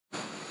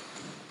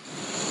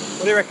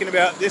What do you reckon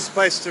about this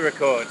place to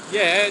record?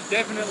 Yeah,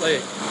 definitely.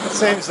 It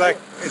seems like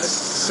it's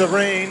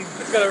serene.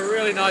 It's got a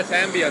really nice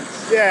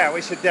ambience. Yeah,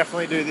 we should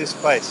definitely do this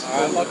place.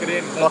 Lock it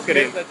in. Lock it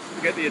in.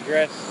 Let's get the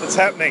address. It's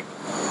happening.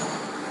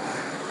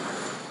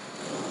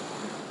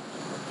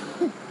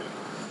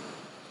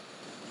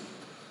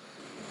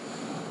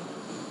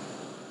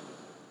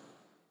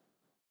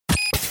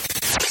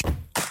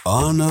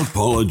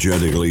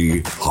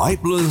 Unapologetically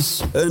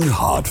hypeless and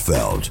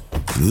heartfelt.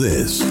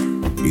 This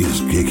is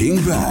Kicking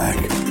Back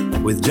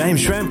with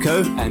James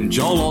Schramko and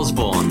Joel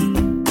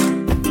Osborne.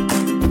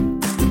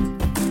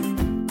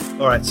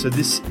 All right, so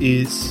this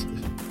is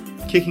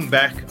Kicking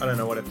Back. I don't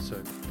know what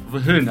episode.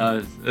 Well, who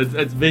knows?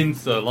 It's been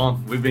so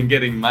long. We've been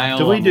getting mail.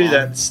 Do we online. do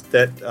that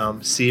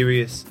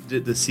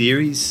the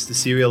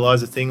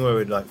serializer thing where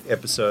we're like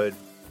episode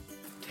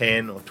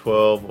 10 or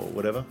 12 or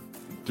whatever?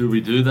 Do we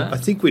do that? I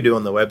think we do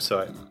on the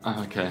website.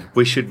 Okay.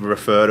 We should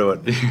refer to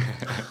it.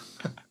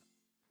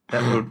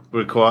 That would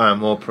require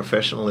more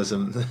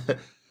professionalism.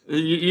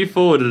 You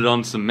forwarded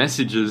on some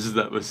messages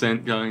that were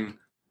sent going,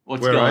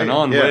 what's Where going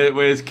on? Yeah.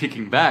 Where's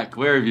Kicking Back?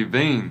 Where have you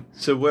been?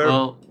 So where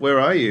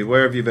are you?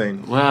 Where have you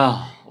been?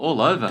 Well,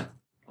 all over.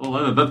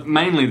 But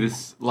mainly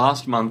this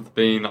last month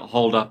being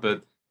holed up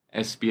at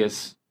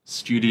SBS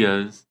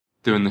Studios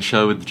doing the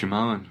show with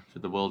Jamoan for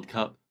the World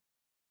Cup.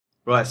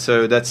 Right,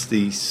 so that's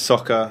the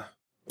soccer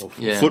or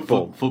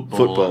football.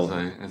 Football.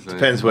 As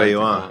Depends where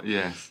you are.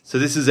 Yes. So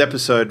this is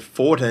episode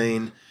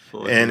 14.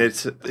 And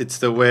it's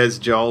the Where's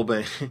Joel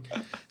been?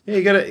 Yeah,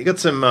 you got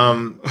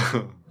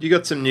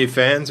some new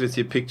fans with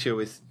your picture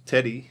with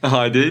Teddy. Oh,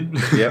 I did.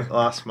 Yep,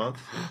 last month.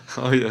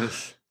 Oh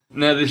yes.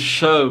 Now this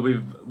show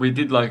we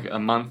did like a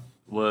month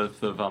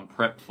worth of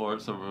prep for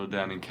it. So we were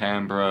down in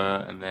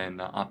Canberra and then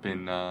up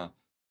in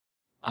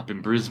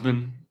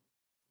Brisbane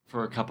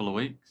for a couple of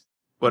weeks.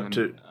 What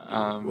do you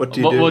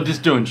do? We're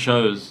just doing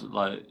shows.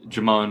 Like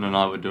Jamon and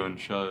I were doing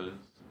shows.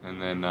 And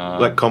then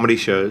like comedy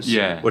shows.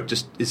 Yeah.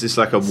 Is this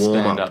like a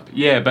warm up?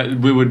 Yeah, but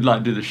we would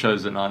like do the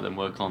shows at night and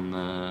work on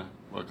the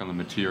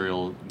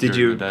material. Did during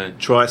you the day.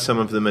 try some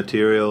of the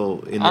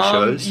material in the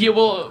shows? Yeah,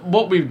 well,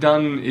 what we've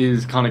done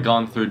is kind of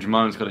gone through.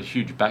 Jamon's got a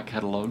huge back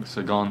catalogue,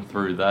 so gone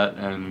through that,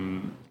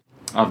 and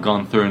I've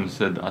gone through and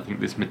said I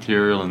think this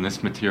material and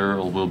this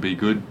material will be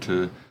good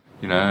to,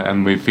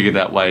 and we figured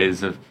out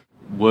ways of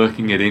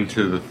working it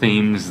into the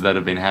themes that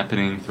have been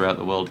happening throughout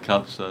the World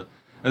Cup. So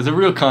there's a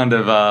real kind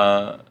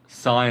of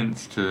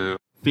science to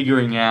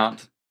figuring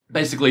out.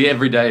 Basically,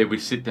 every day we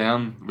sit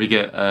down, we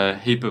get a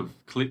heap of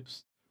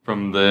clips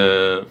from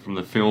the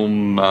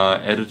film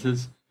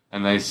editors,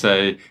 and they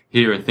say,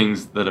 here are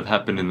things that have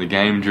happened in the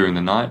game during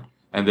the night,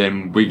 and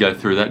then we go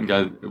through that and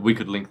go, we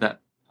could link that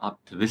up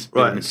to this bit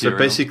of material. So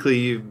basically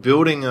you're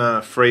building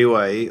a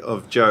freeway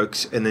of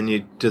jokes and then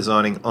you're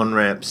designing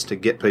on-ramps to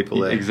get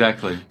people there.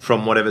 Exactly.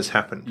 From whatever's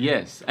happened.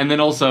 Yes. And then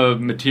also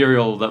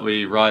material that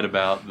we write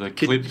about, the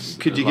clips.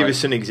 Could you give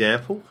us an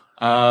example?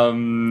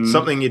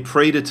 Something you'd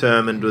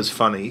predetermined was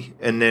funny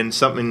and then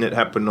something that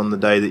happened on the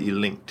day that you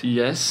linked.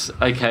 Yes.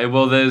 Okay.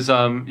 Well, there's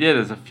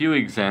a few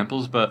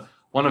examples, but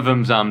one of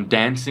them's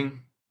dancing.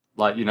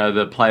 Like,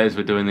 the players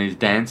were doing these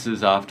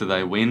dances after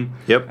they win.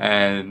 Yep.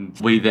 And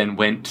we then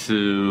went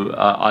to,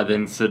 I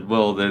then said,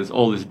 well, there's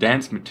all this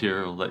dance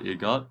material that you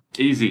got.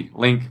 Easy.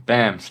 Link,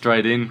 bam,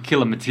 straight in,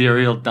 killer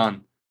material,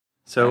 done.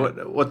 So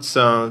what's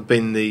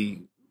been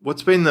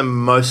the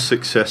most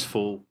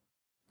successful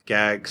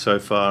gag so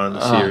far in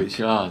the series?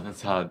 Oh, God,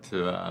 that's hard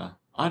to,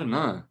 I don't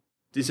know.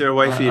 Is there a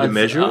way for you to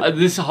measure it?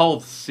 This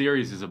whole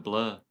series is a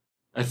blur.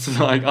 It's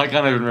like, I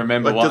can't even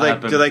remember what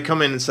happened. Do they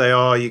come in and say,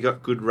 oh, you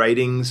got good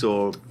ratings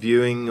or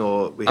viewing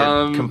or we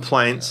had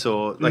complaints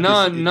or like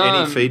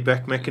any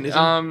feedback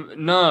mechanism?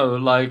 No,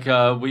 like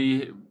no.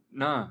 You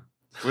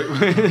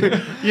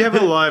have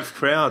a live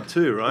crowd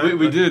too, right?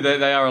 We do.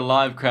 They are a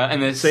live crowd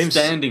and they're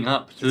standing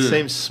up too. It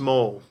seems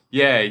small.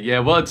 Yeah.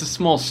 Well, it's a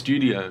small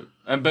studio.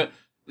 But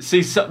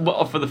see,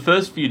 for the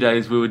first few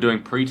days we were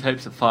doing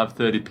pre-tapes at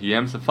 5:30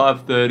 p.m. So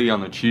 5:30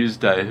 on a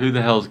Tuesday. Who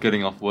the hell's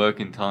getting off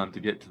work in time to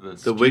get to the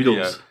studio?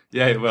 Wiggles.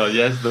 Yeah, well,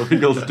 yes, the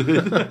Wiggles do.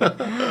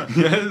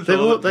 Yes, they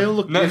all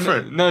look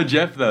different. No,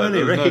 Jeff though. I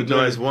only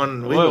recognise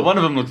one Wiggle. Well, one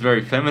of them looks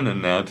very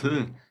feminine now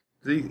too.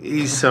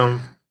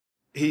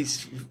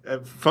 He's a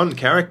fun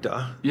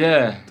character.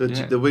 Yeah,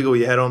 the Wiggle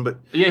you had on, but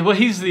yeah, well,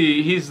 he's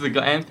the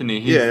guy,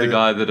 Anthony. He's the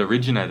guy that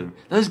originated.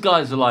 Those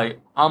guys are like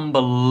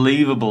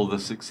unbelievable. The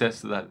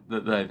success that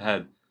they've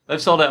had.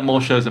 They've sold out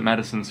more shows at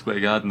Madison Square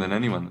Garden than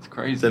anyone. That's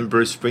crazy. Than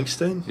Bruce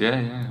Springsteen.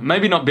 Yeah.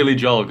 Maybe not Billy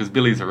Joel because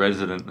Billy's a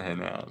resident there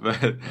now,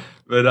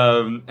 but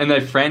and they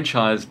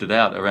franchised it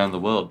out around the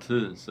world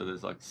too. So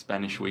there's like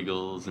Spanish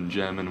Wiggles and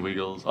German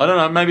Wiggles. I don't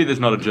know. Maybe there's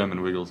not a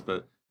German Wiggles,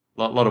 but.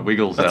 A lot of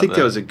Wiggles out there. I think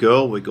there was a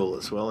girl Wiggle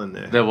as well in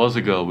there. There was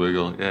a girl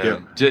Wiggle, yeah.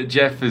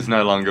 Jeff is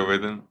no longer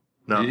with him.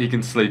 No. He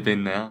can sleep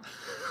in now.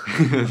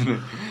 There's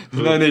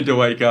no need to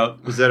wake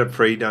up. Was that a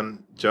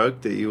pre-done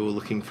joke that you were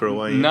looking for a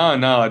way in? No,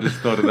 I just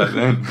thought of that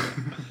then.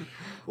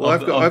 Well,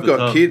 I've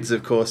got kids,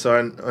 of course.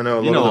 I know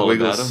a lot of the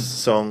Wiggles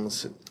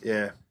songs.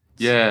 Yeah.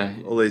 Yeah.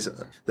 All these,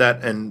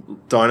 that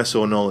and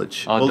dinosaur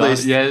knowledge. Oh, all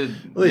these yes.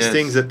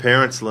 things that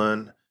parents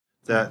learn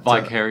that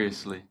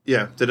vicariously.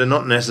 that are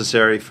not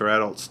necessary for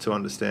adults to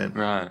understand.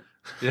 Right.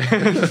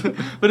 Yeah.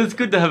 But it's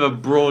good to have a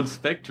broad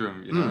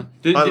spectrum, you know.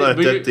 I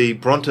learned that the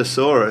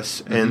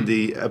Brontosaurus and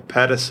the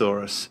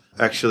Apatosaurus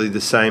actually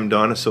the same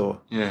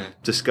dinosaur. Yeah.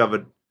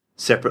 Discovered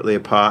separately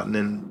apart, and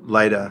then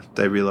later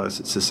they realised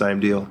it's the same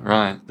deal.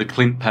 Right. The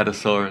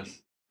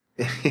Clintpatosaurus.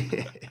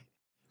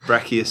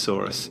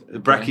 Brachiosaurus.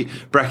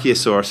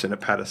 Brachiosaurus and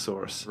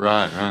Apatosaurus.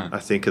 Right. I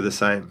think are the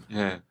same.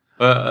 Yeah.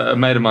 A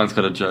mate of mine's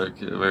got a joke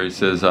where he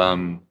says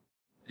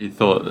he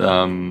thought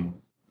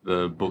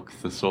the book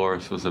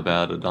Thesaurus was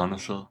about a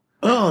dinosaur.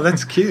 Oh,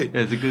 that's cute.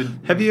 Yeah, it's a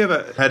good... Have you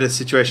ever had a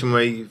situation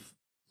where you've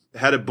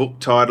had a book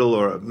title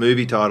or a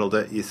movie title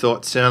that you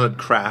thought sounded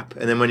crap,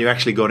 and then when you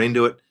actually got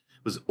into it,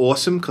 it was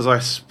awesome? Because I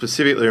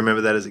specifically remember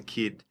that as a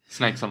kid.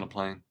 Snakes on a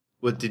Plane.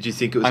 What, did you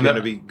think it was going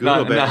to be good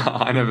or bad? No,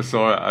 I never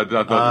saw it. I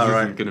thought this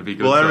wasn't going to be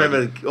good. Well, I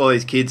remember all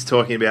these kids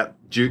talking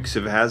about Dukes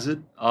of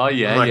Hazzard. Oh,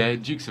 yeah,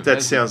 like, Dukes of That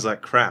Hazzard. sounds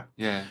like crap.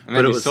 Yeah, and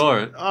then you saw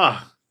it.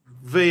 Oh,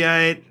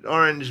 V8,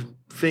 orange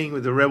thing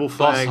with the rebel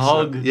flags. Boss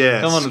Hog.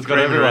 Yeah. Come on, it's got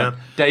everyone. Around.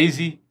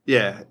 Daisy.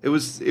 Yeah, it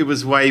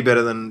was way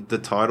better than the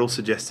title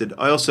suggested.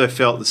 I also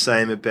felt the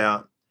same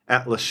about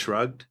Atlas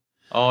Shrugged.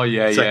 Oh,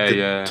 yeah, it's like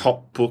the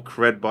top book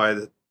read by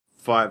the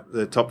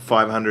top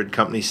 500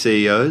 company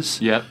CEOs.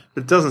 Yep.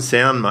 It doesn't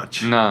sound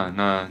much. No,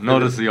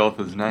 not as the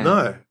author's name.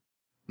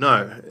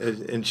 No,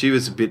 and she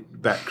was a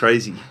bit bat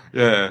crazy.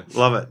 Yeah.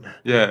 Love it.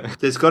 Yeah.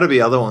 There's got to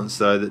be other ones,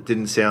 though, that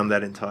didn't sound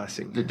that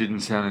enticing. It didn't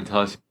sound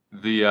enticing.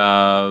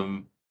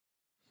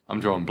 I'm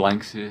drawing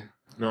blanks here.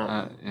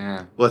 No.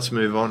 Yeah. Let's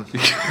move on.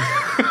 Is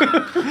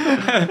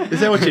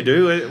that what you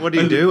do? What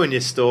do you do when you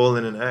stall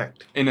in an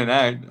act? In an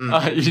act?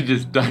 You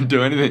just don't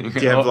do anything. Do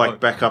you have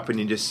back up and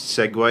you just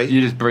segue?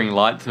 You just bring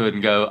light to it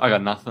and go, I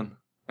got nothing.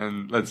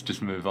 And let's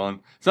just move on.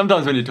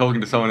 Sometimes when you're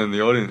talking to someone in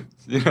the audience,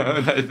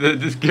 they're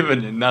just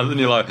giving you nothing.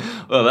 You're like,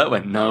 well, that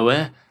went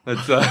nowhere.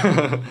 Let's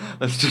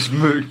just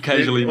move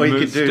casually. Or you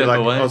could do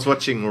away. I was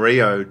watching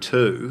Rio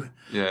 2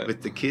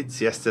 with the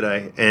kids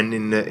yesterday, and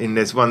in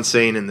there's one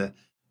scene in the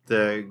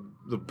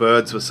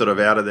birds were sort of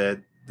out of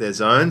their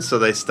zone, so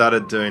they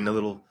started doing a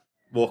little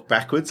walk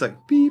backwards,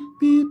 like beep,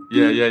 beep,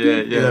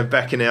 beep, beep,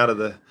 backing out of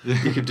the...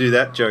 You could do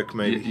that joke,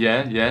 maybe.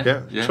 Yeah.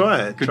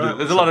 Try it.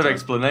 There's a lot of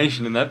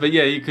explanation in that, but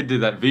yeah, you could do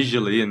that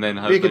visually, and then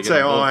hopefully... You could say,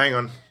 hang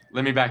on.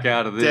 Let me back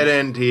out of this. Dead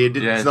end here.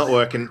 It's not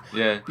working.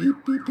 Yeah.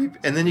 Beep, beep, beep.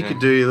 And then you could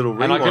do your little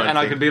rewind and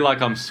I could be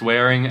like I'm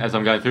swearing as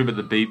I'm going through, but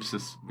the beeps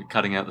is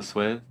cutting out the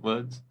swear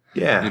words.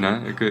 Yeah.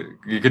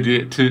 You could do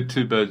it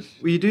two birds.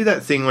 Well, you do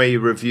that thing where you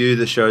review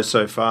the show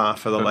so far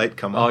for the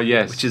latecomer. Oh,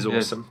 yes. Which is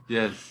awesome.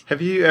 Yes.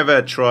 Have you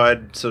ever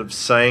tried sort of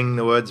saying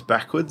the words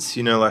backwards?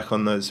 Like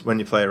on those, when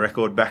you play a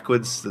record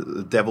backwards,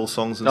 the devil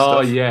songs and stuff?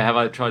 Oh, yeah. Have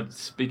I tried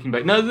speaking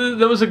back? No,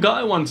 there was a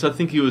guy once, I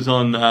think he was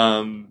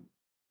on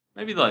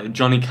maybe like a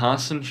Johnny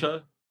Carson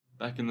show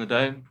back in the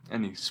day,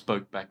 and he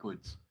spoke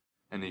backwards.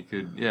 And he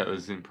could, it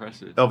was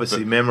impressive.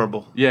 Obviously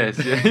memorable. Yes,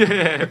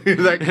 yeah.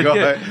 That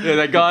guy.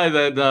 That guy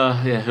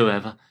that,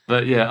 whoever.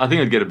 But yeah, I think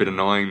it'd get a bit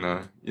annoying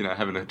though,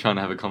 trying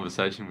to have a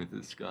conversation with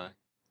this guy.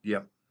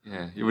 Yep.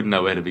 Yeah, you wouldn't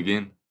know where to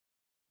begin.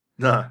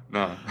 No.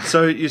 No.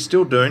 So you're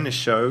still doing this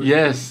show?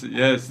 Yes.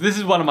 This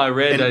is one of my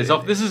rare days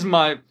off.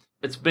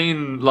 It's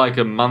been like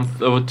a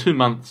month, or 2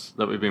 months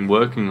that we've been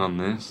working on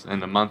this,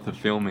 and a month of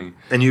filming.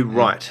 And you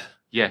write?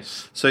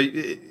 Yes. So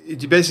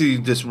you basically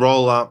just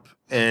roll up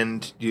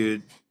and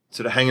you...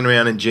 sort of hanging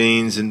around in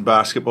jeans and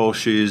basketball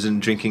shoes and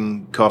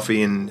drinking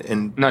coffee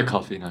and no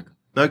coffee.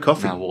 No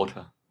coffee? No,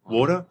 water.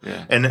 Water?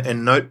 Yeah. And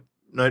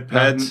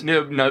notepads?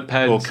 No,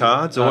 notepads. Or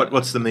cards? Or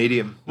what's the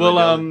medium? Well,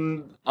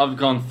 I've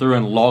gone through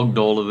and logged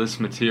all of this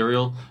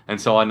material,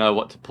 and so I know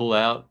what to pull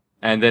out.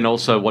 And then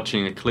also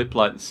watching a clip,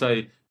 like,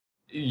 say,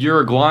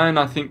 Uruguayan,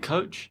 I think,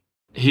 coach,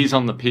 he's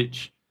on the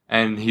pitch,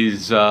 and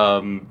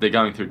they're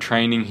going through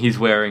training. He's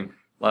wearing,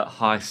 like,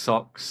 high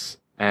socks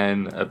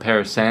and a pair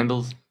of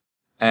sandals.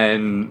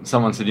 And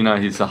someone said,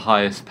 he's the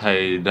highest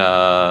paid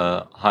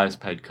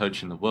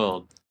coach in the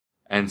world.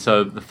 And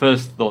so the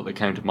first thought that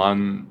came to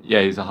mind,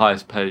 he's the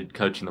highest paid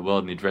coach in the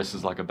world, and he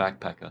dresses like a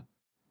backpacker.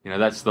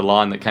 That's the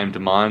line that came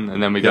to mind.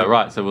 And then we go,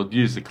 right, so we'll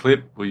use the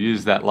clip, we'll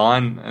use that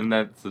line, and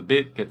that's the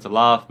bit, gets a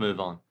laugh, move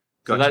on.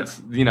 Gotcha.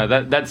 So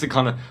that's, that's the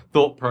kind of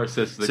thought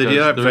process that goes through. So do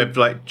you have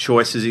like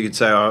choices you could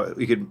say,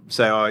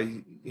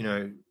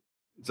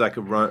 it's like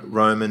a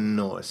Roman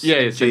or a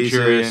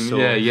centurion.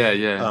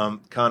 Or,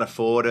 can't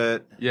afford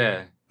it.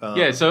 Yeah.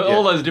 So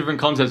all those different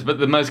concepts, but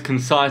the most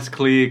concise,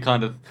 clear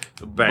kind of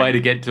way to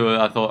get to it,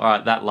 I thought, all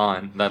right, that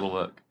line, that'll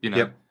work.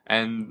 Yep.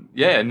 And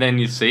and then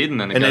you see it,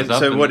 and then it goes up.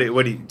 So what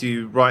do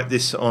you write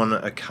this on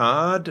a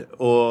card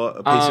or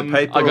a piece of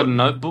paper? I got a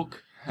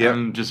notebook.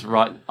 And just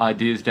write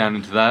ideas down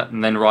into that,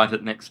 and then write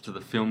it next to the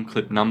film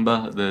clip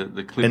number,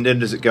 the clip. And then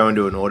does it go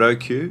into an auto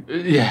cue?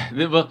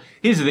 Yeah. Well,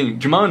 here's the thing.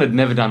 Jamone had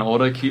never done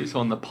auto cue, so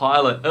on the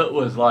pilot, it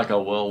was like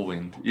a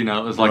whirlwind. It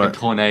was like a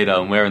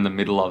tornado, and we're in the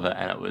middle of it,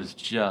 and it was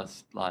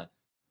just like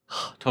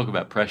talk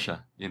about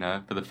pressure,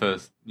 for the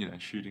first,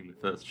 shooting the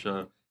first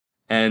show.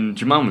 And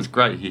Jamon was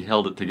great. He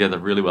held it together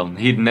really well. And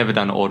he'd never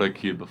done auto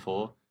cue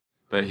before.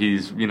 But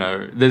he's,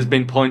 there's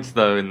been points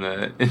though in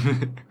the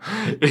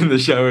in the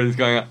show where he's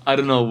going, I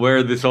don't know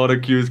where this auto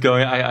cue is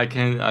going. I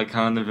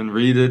can't even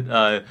read it.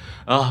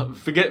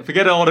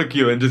 Forget auto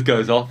cue, and just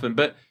goes off.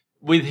 But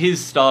with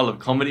his style of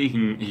comedy,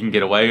 he can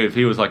get away. If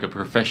he was like a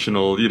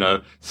professional,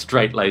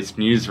 straight-laced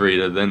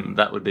newsreader, then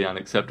that would be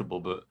unacceptable.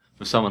 But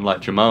for someone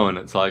like Jamon,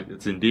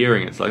 it's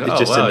enduring. It's like, it's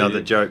just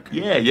another joke.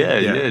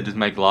 Yeah. Just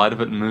make light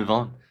of it and move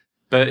on.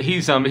 But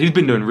he's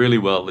been doing really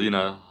well,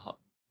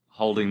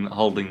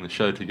 holding the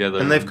show together.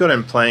 And they've got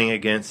him playing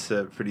against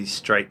a pretty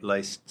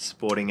straight-laced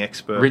sporting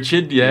expert.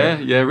 Richard,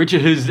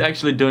 Richard, who's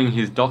actually doing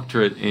his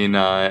doctorate in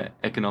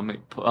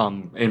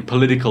in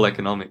political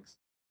economics.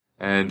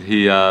 And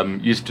he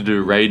used to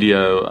do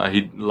radio.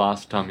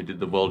 Last time he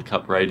did the World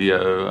Cup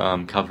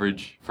radio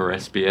coverage for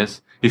SBS.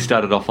 He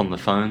started off on the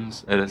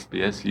phones at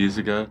SBS years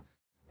ago.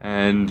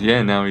 And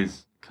now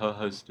he's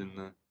co-host in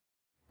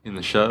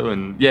the show.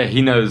 And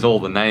he knows all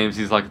the names.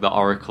 He's like the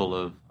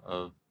oracle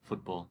of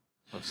football.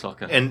 Of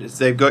soccer. And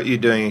they've got you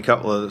doing a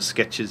couple of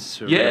sketches.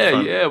 Well,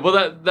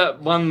 that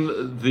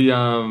one,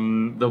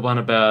 the one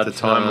about the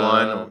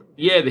timeline.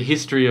 The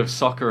history of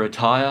soccer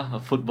attire,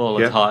 of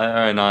football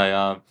attire,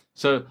 and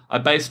so I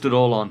based it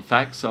all on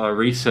facts. So I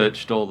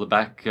researched all the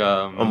back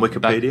on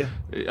Wikipedia.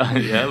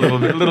 A little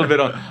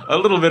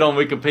bit on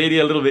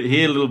Wikipedia, a little bit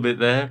here, a little bit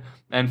there,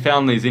 and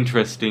found these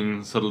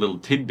interesting sort of little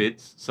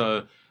tidbits.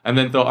 So and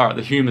then thought, all right,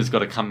 the humour's got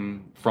to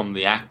come from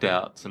the act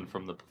outs and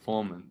from the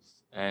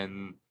performance,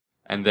 And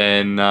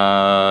then,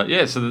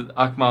 so the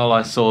Akmal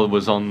I saw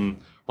was on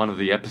one of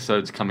the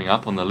episodes coming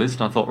up on the list.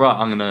 And I thought, right,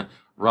 I'm going to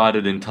write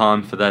it in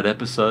time for that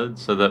episode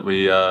so that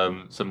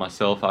so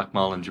myself,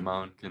 Akmal, and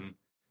Jamon can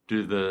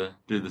do the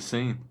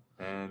scene.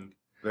 And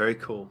very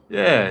cool.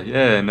 Yeah,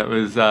 and it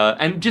was,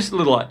 and just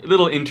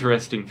little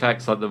interesting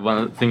facts, like the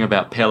one thing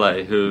about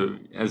Pele, who,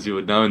 as you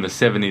would know, in the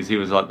 70s, he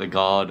was like the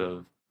god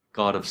of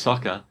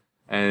soccer.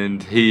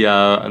 And he,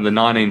 in the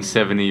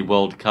 1970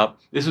 World Cup,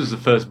 this was the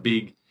first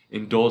big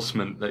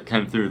endorsement that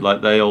came through.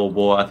 Like they all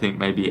wore, I think,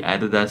 maybe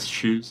Adidas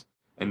shoes,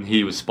 and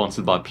he was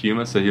sponsored by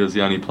Puma, so he was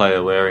the only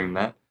player wearing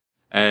that.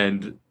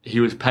 And he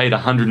was paid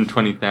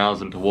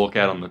 $120,000 to walk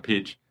out on the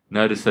pitch,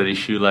 notice that his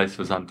shoelace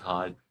was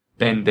untied,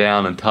 bend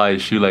down and tie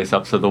his shoelace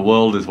up, so the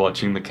world is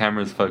watching, the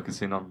camera's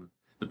focusing on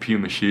the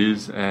Puma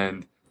shoes,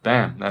 and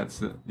bam,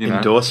 that's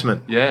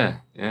endorsement. Yeah,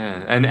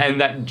 and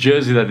that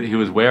jersey that he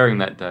was wearing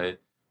that day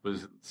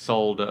was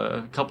sold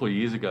a couple of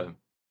years ago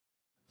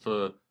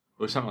for.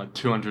 It was something like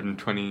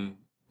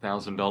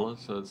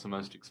 $220,000, so it's the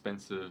most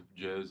expensive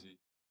jersey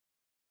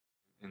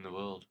in the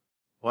world.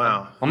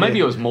 Wow. Or maybe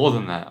it was more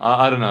than that.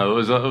 I don't know.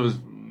 It was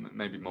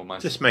maybe more.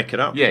 Just make it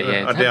up.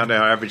 Yeah. I doubt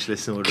our average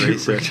listener would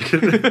research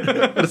it.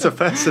 But it's a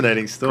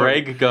fascinating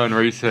story. Greg, go and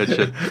research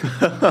it.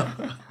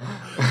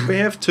 We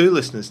have 2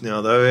 listeners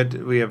now, though.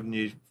 We have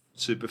new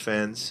super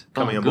fans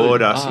coming on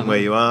board, asking where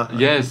you are.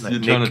 Yes, you're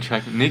trying to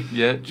track Nick.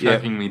 Yeah,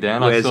 tracking me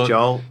down. Where's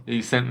Joel?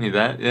 He sent me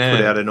that. Yeah,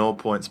 put out an all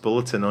points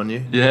bulletin on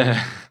you.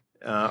 Yeah.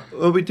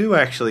 Well, we do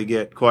actually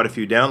get quite a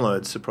few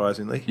downloads,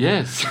 surprisingly.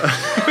 Yes.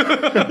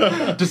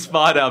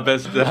 Despite our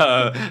best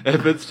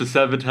efforts to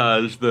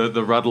sabotage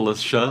the rudderless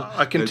show.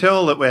 I can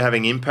tell that we're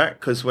having impact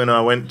because when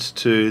I went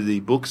to the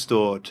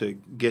bookstore to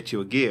get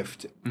you a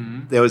gift,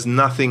 there was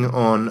nothing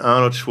on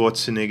Arnold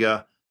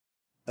Schwarzenegger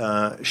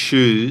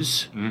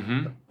shoes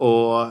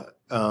or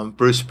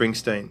Bruce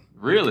Springsteen.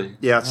 Really?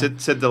 Yeah, said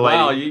the lady.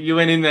 Wow, you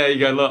went in there, you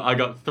go, look, I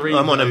got 3.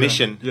 I'm on a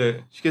mission. Yeah.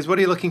 She goes, what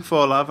are you looking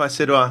for, love? I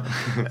said,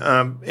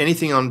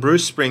 anything on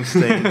Bruce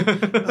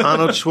Springsteen,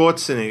 Arnold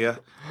Schwarzenegger,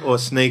 or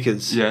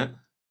sneakers. Yeah.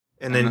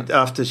 And then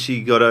after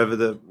she got over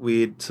the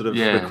weird sort of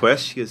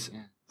request, she goes,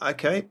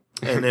 okay.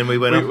 And then we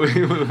went off.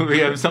 We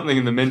have something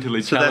in the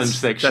mentally challenged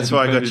section. That's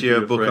why I got you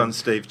a book on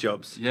Steve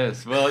Jobs.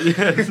 Yes, well,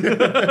 yes.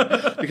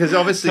 Because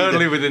obviously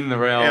totally within the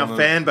realm. Our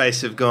fan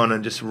base have gone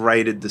and just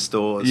raided the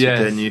stores with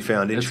their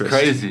newfound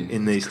interest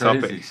in these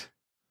topics.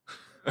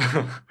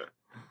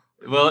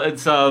 Well,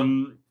 it's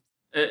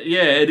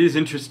it is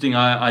interesting.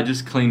 I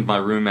just cleaned my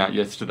room out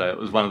yesterday. It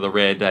was one of the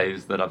rare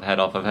days that I've had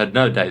off. I've had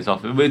no days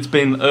off. It's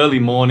been early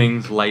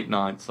mornings, late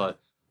nights.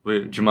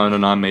 Jamon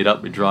and I meet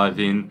up, we drive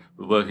in,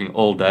 we're working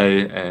all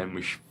day, and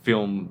we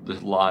film the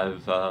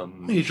live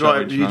you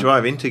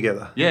drive in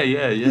together? Yeah.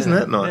 Isn't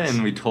that nice? Yeah,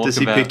 and we talk. Does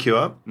he pick you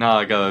up? No,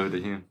 I go over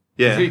to him.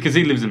 Yeah. Because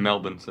he lives in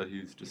Melbourne, so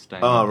he's just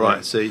staying. Oh, right,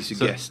 there. So he's a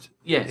guest.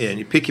 Yes. Yeah, and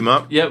you pick him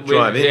up,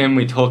 drive in. And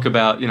we talk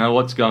about,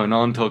 what's going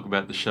on, talk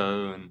about the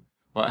show and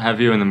what have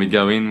you, and then we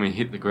go in, we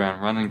hit the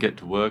ground running, get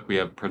to work, we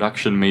have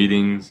production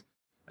meetings,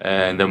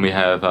 and then we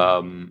have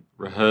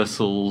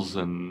rehearsals,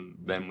 and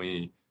then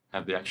we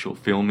have the actual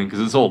filming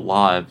because it's all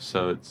live,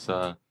 so it's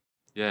So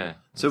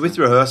with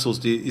rehearsals,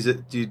 do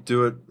you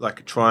do it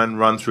like try and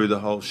run through the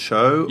whole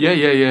show?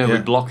 Yeah. We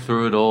block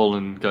through it all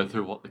and go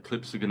through what the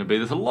clips are going to be.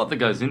 There's a lot that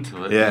goes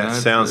into it. Yeah, it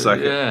sounds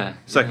like it. Yeah,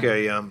 it's like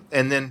a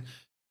and then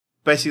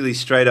basically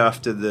straight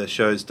after the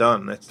show's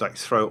done. It's like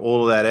throw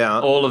all of that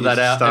out. All of that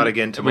out. Start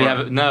again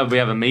tomorrow. We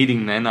have a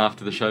meeting then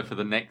after the show for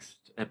the next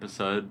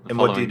episode. And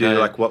what do you do? Day.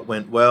 Like what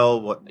went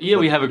well?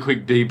 We have a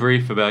quick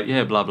debrief about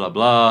blah blah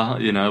blah.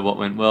 What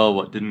went well,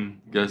 what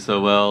didn't go so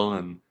well,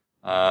 and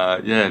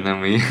and then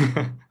we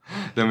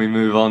then we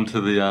move on to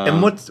the.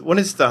 And what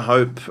is the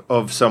hope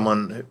of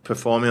someone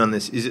performing on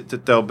this? Is it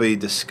that they'll be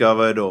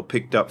discovered or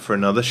picked up for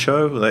another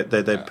show? Like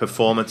their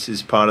performance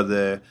is part of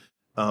their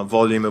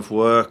volume of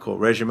work or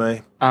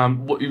resume?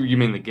 What you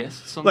mean the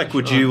guests? On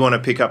would you want to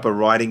pick up a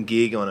writing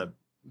gig on a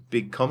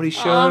big comedy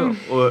show,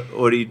 or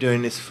are you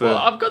doing this for? Well,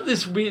 I've got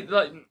this weird.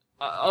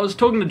 I was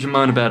talking to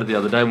Jamone about it the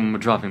other day when we were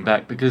driving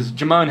back, because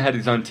Jamone had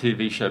his own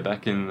TV show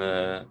back in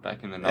the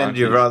 90s. And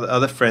your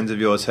other friends of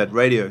yours had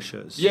radio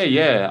shows.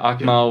 Yeah.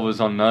 Akmal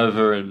was on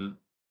Nova, and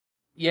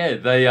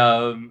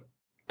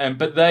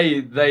but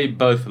they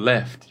both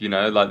left.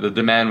 The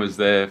demand was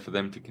there for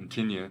them to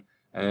continue,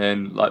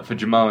 and for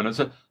Jamone, it's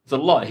a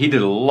lot. He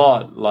did a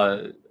lot.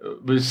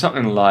 It was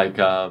something like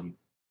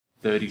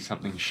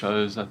 30-something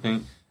shows, I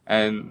think.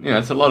 And,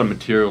 it's a lot of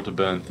material to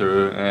burn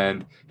through,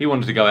 and he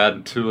wanted to go out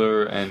and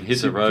tour and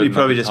hit the road. You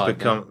probably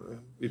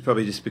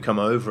just become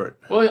over it.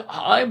 Well,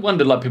 I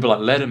wondered, people like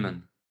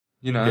Letterman,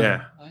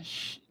 Yeah.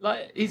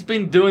 He's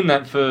been doing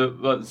that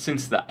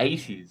since the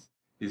 80s.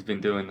 He's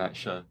been doing that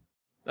show.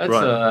 That's,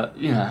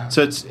 right.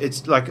 So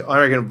it's I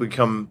reckon it'll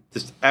become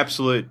this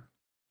absolute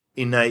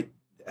innate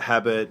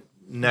habit.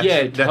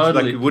 Yeah,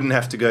 totally. You wouldn't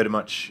have to go to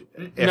much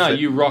effort. No,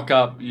 you rock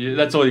up.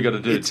 That's all you got to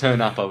do. Turn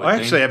up. I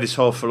actually have this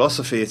whole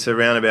philosophy. It's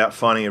around about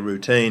finding a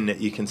routine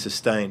that you can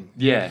sustain.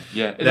 Yeah.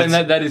 And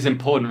that is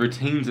important.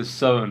 Routines are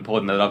so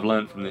important that I've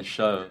learned from this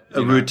show.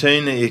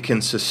 Routine that you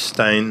can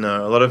sustain.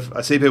 Though.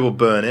 I see people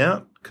burn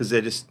out because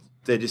they're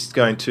just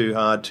going too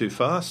hard, too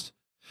fast.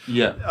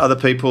 Yeah. Other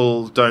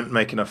people don't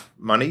make enough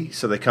money,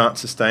 so they can't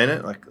sustain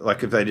it.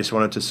 Like if they just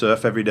wanted to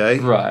surf every day.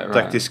 Right.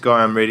 Like this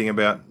guy I'm reading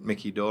about,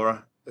 Miki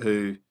Dora,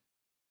 who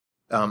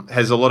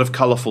has a lot of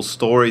colourful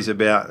stories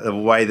about the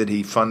way that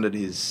he funded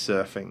his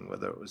surfing,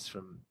 whether it was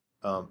from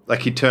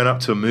he'd turn up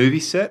to a movie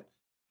set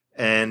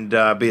and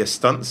be a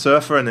stunt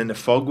surfer, and then the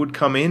fog would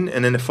come in,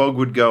 and then the fog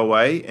would go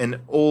away, and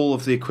all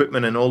of the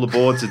equipment and all the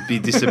boards would be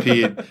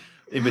disappeared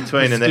in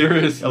between. And then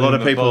a lot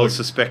of people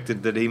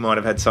suspected that he might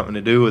have had something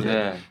to do with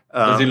it.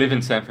 Does he live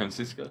in San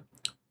Francisco?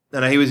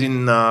 No, he was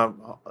in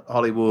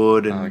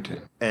Hollywood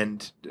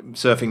and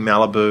surfing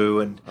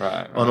Malibu and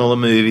on all the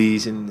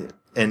movies and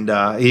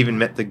he even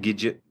met the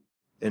Gidget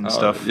and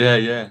stuff.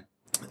 Yeah.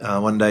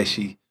 One day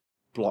she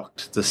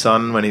blocked the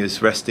sun when he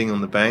was resting on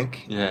the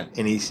bank. Yeah.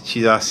 And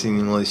she's asking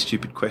him all these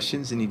stupid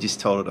questions, and he just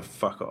told her to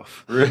fuck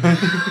off. Really?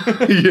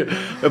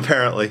 Yeah,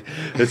 apparently.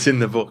 It's in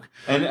the book.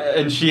 And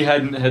had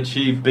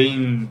she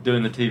been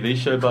doing the TV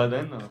show by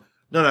then? Or?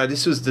 No,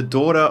 this was the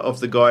daughter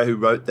of the guy who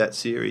wrote that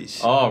series.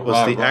 Oh, right.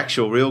 Was the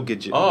actual real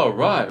Gidget. Oh,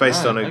 right.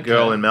 Based on a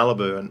girl in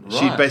Malibu. And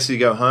she'd basically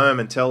go home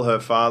and tell her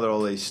father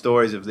all these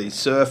stories of these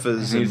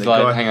surfers. And he's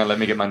like, hang on, let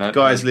me get my notes.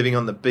 Guys living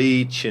on the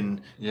beach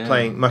and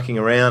mucking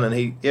around. And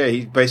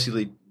he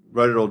basically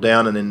wrote it all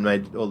down and then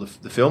made all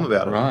the film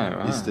about it.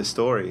 Right. Is the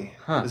story.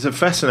 Huh. It's a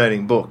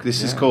fascinating book.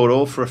 This is called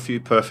All for a Few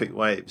Perfect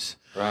Waves.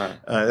 Right.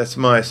 That's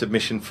my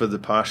submission for the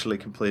partially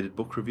completed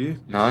book review.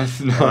 Nice.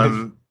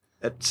 I'm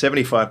at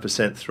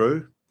 75%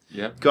 through.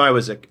 Yep. Guy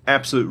was an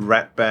absolute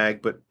rat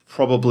bag, but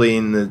probably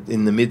in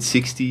the mid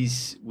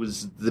 60s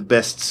was the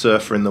best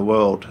surfer in the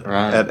world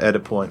at a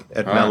point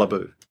at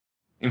Malibu.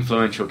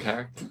 Influential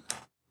character.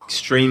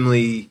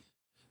 Extremely.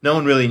 No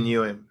one really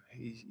knew him.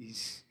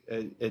 He's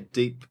a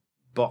deep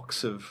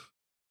box of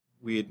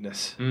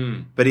weirdness.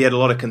 But he had a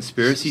lot of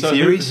conspiracy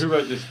theories. Who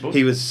wrote this book?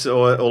 He was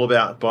all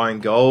about buying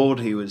gold.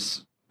 He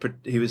was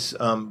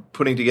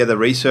putting together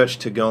research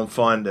to go and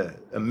find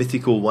a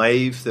mythical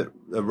wave,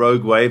 a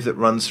rogue wave that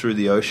runs through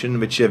the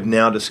ocean, which have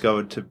now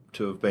discovered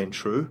to have been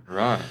true.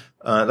 Right.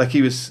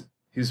 He was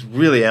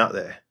really out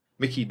there.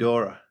 Miki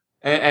Dora.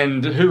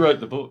 And who wrote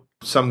the book?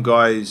 Some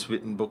guy who's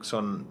written books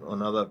on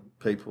other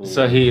people.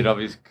 So he had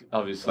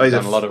obviously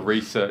done a lot of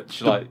research.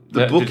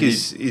 The book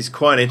is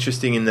quite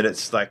interesting in that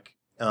it's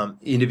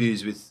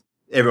interviews with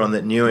everyone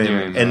that knew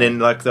him, and then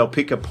they'll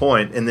pick a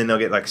point, and then they'll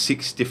get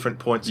 6 different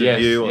points of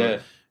view. Or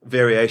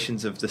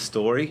variations of the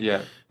story.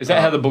 Yeah. Is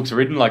that how the book's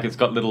written? It's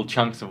got little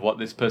chunks of what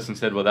this person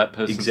said, what that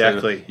person said?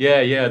 Exactly.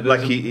 Yeah.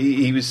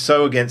 He was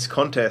so against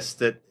contests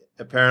that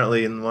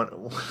apparently in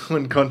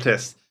one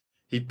contest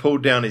he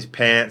pulled down his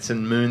pants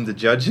and mooned the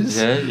judges.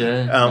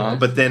 Yeah. Nice.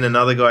 But then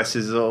another guy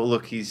says, oh,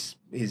 look, his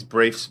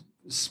briefs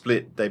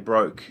split, they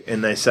broke,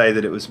 and they say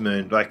that it was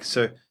mooned.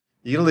 So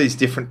you get all these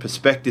different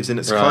perspectives, and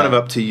it's kind of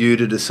up to you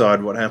to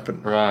decide what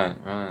happened.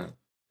 Right.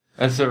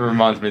 That sort of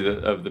reminds me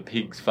of the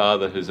pig's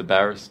father, who's a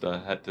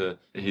barrister.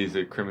 He's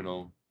a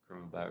criminal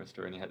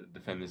barrister, and he had to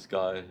defend this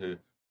guy who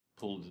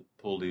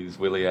pulled his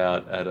willy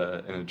out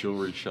in a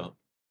jewelry shop.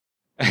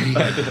 And he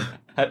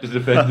had to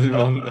defend him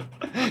on.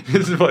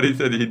 This is what he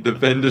said. He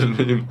defended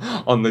him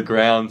on the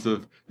grounds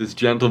of this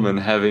gentleman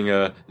having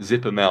a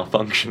zipper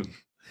malfunction.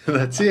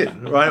 That's it,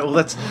 right? Well,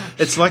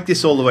 it's like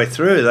this all the way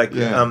through. Like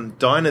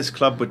Diners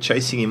Club were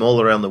chasing him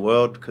all around the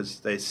world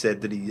because they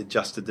said that he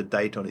adjusted the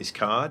date on his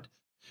card,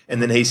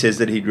 and then he says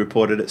that he'd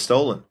reported it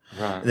stolen.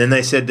 Right. And then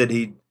they said that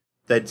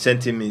they'd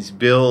sent him his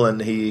bill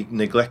and he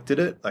neglected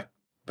it, like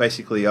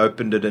basically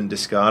opened it and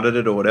discarded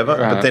it or whatever.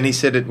 Right. But then he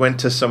said it went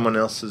to someone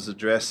else's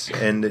address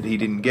and that he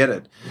didn't get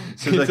it.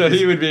 So,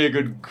 he would be a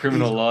good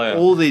criminal lawyer.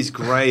 All these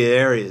grey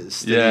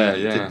areas.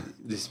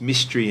 This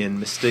mystery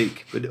and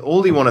mystique. But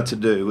all he wanted to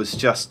do was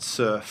just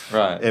surf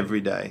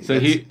every day. So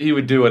he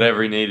would do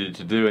whatever he needed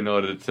to do in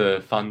order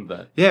to fund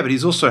that. Yeah, but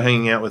he's also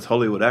hanging out with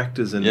Hollywood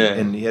actors and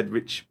he had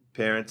rich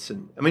parents.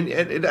 And I mean,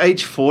 at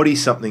age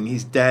 40-something,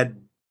 his dad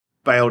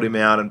bailed him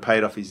out and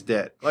paid off his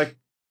debt. Like,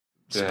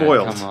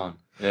 spoiled. Come on.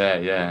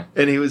 Yeah.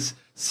 And he was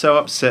so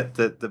upset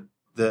that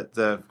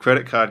the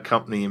credit card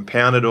company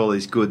impounded all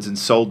these goods and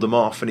sold them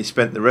off, and he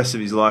spent the rest of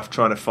his life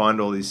trying to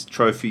find all these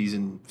trophies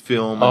and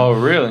film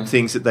and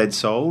things that they'd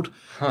sold.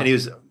 Huh. And he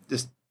was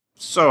just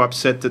so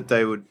upset that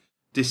they would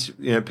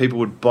people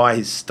would buy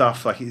his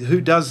stuff. Like, who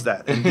does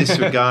that and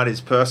disregard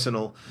his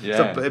personal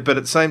stuff? But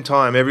at the same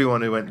time,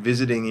 everyone who went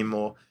visiting him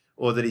or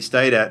that he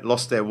stayed at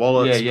lost their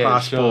wallets,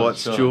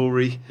 passports,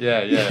 jewelry.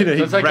 Yeah. So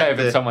it's okay if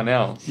it's someone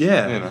else.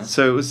 Yeah.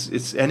 So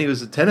and he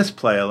was a tennis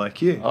player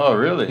like you. Oh,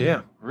 really?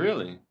 Yeah.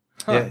 Really?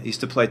 Huh. Yeah, he used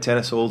to play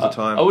tennis all the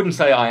time. I wouldn't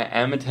say I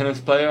am a tennis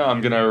player.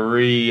 I'm going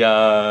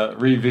to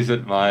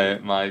revisit my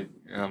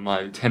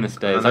tennis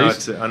days.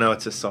 I know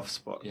it's a soft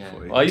spot for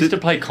you. Well, I used to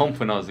play comp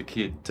when I was a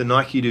kid. Do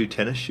Nike do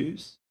tennis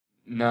shoes?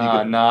 No.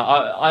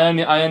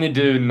 I only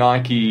do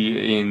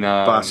Nike in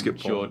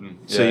basketball. Jordan.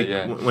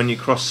 So when you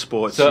cross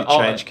sports, you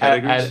change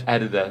categories.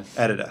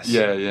 Adidas.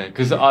 Yeah.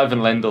 Because Ivan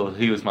Lendl,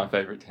 he was my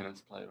favorite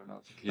tennis player when I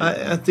was a kid.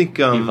 I think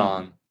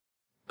Ivan.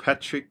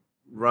 Patrick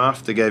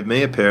Rafter gave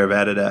me a pair of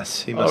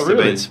Adidas. He must have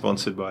been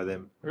sponsored by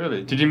them.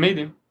 Really? Did you meet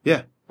him?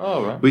 Yeah.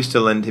 Oh, right. We used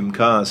to lend him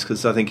cars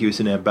because I think he was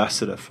an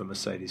ambassador for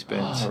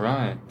Mercedes-Benz. Oh,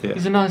 right. Yeah.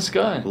 He's a nice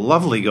guy.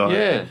 Lovely guy.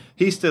 Yeah.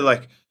 He used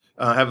to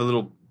have a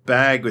little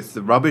bag with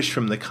the rubbish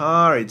from the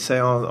car. He'd say,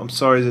 "Oh, I'm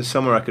sorry, is there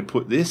somewhere I could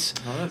put this?"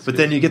 But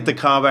then you get the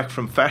car back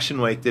from Fashion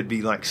Week, there'd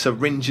be like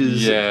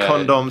syringes and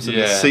condoms, and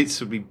the seats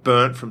would be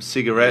burnt from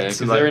cigarettes.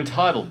 Because they're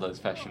entitled, those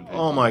fashion people.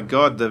 Oh my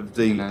God,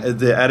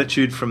 the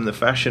attitude from the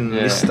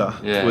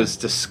fashionista was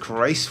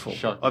disgraceful.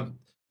 And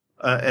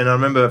I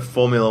remember a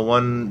Formula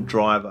One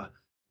driver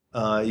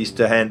used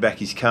to hand back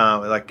his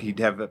car, like he'd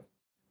have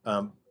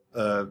a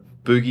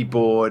boogie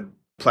board,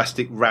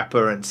 plastic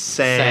wrapper and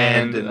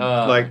sand and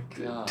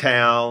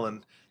towel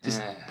and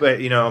just,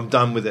 but I'm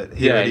done with it.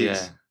 Here it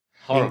is.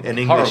 Horrible. An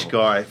English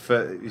guy.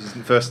 His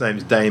first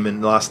name's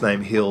Damon, last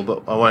name Hill,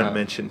 but I won't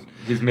mention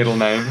his middle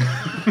name.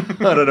 I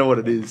don't know what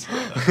it is.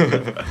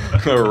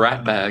 A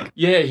rat bag.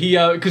 Yeah, he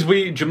because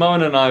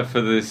Jamone and I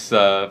for this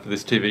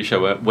TV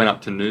show went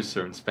up to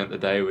Noosa and spent the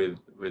day with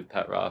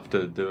Pat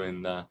Rafter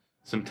doing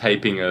some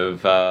taping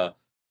of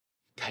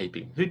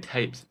Who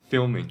tapes?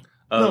 Filming.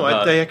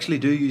 No, they actually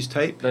do use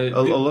tape. A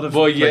lot of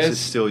places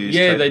still use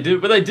tape. Yeah, they do.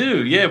 But they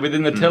do,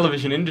 within the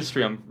television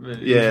industry.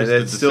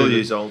 They still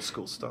use old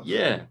school stuff.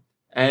 Yeah.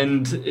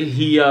 And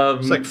he...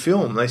 it's like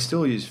film. They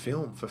still use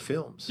film for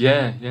films.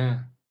 Yeah.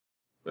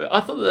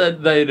 I thought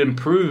that they'd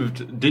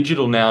improved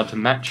digital now to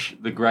match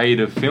the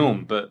grade of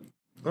film, but...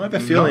 I have a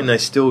feeling they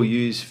still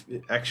use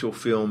actual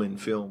film in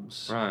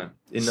films. Right.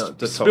 In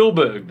the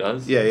Spielberg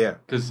does. Yeah.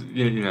 Because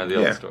you know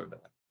the old story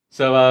about that.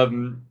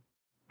 So...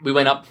 we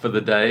went up for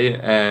the day,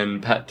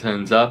 and Pat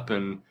turns up,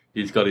 and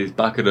he's got his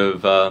bucket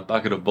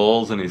of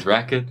balls and his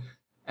racket,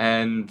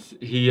 and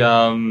he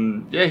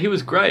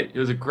was great. It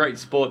was a great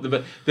sport,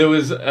 but there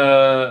was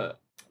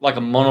like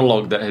a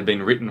monologue that had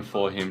been written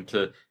for him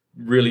to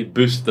really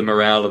boost the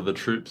morale of the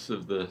troops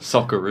of the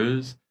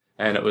Socceroos,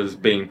 and it was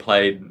being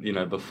played,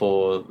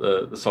 before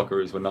the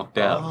Socceroos were knocked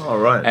out. Oh,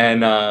 right.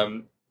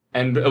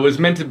 And it was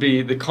meant to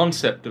be, the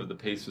concept of the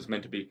piece was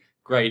meant to be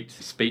great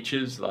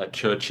speeches like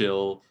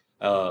Churchill.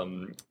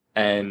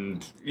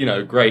 And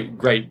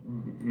great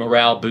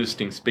morale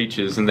boosting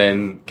speeches, and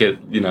then get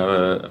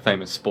a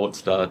famous sports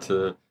star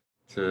to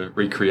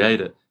recreate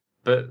it.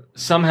 But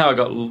somehow it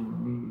got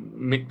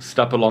mixed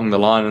up along the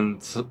line,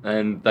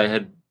 and they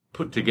had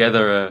put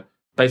together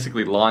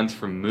basically lines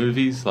from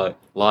movies like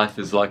 "Life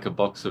is like a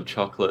box of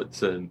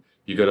chocolates," and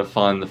you got to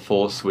find the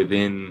force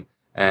within.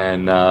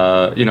 And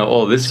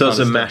all this. So it's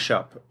a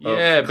mashup of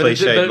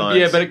cliched lines.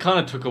 Yeah, but it kind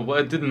of took away.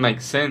 It didn't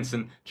make sense.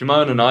 And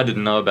Jamone and I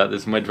didn't know about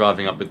this, and we're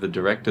driving up with the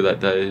director that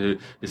day,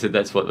 who said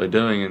that's what we're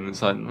doing, and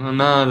it's like,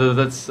 no,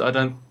 I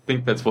don't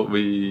think that's what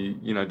we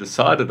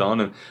decided on.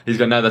 And he's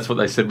going, no, that's what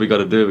they said we got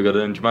to do.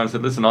 And Jamone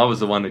said, listen, I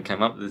was the one who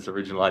came up with this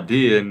original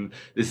idea, and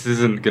this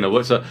isn't going to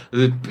work. So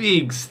there's a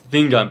big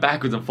thing going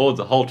backwards and forwards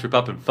the whole trip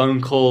up, and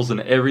phone calls and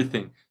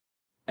everything.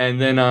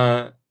 And then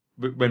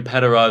when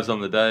Pat arrives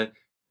on the day.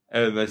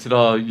 And they said,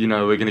 we're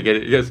going to get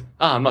it. He goes,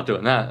 I'm not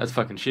doing that. That's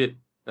fucking shit.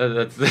 I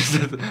got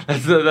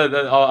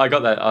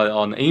that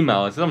on email.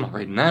 I said, I'm not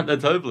reading that.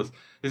 That's hopeless.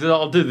 He said,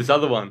 I'll do this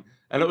other one.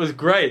 And it was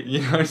great,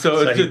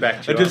 So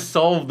it just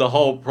solved the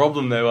whole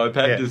problem there by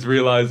Pat just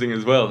realising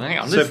as well. Hang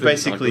on, so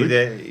basically,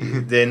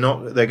 they're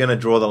going to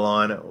draw the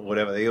line or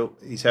whatever.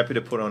 He's happy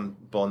to put on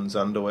Bond's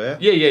underwear.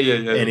 Yeah.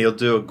 And he'll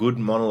do a good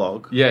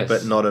monologue. Yes.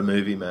 But not a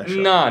movie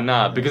mashup.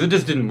 No, because it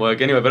just didn't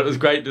work anyway. But it was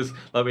great. Just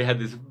like we had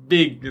this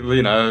big,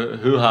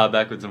 hoo-ha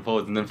backwards and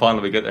forwards, and then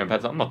finally we get there, and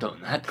Pat's like, "I'm not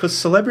doing that." Because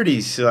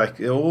celebrities,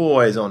 they're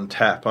always on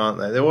tap, aren't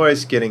they? They're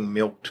always getting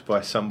milked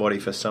by somebody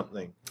for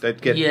something.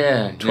 They'd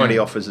get 20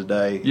 offers a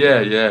day. Yeah.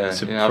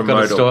 I've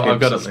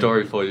got a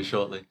story for you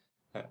shortly,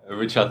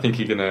 which I think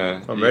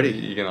I'm ready.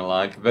 You're gonna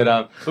like.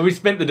 But we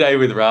spent the day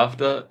with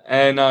Rafter,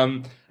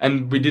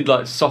 and we did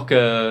like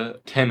soccer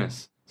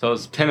tennis. So it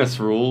was tennis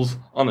rules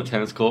on a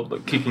tennis court,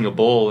 but kicking a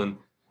ball, and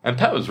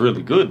Pat was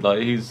really good.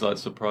 Like he's like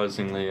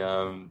surprisingly,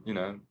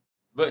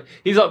 but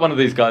he's like one of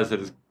these guys that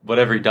is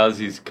whatever he does,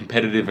 he's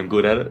competitive and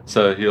good at it.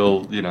 So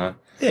he'll,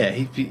 Yeah,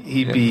 he'd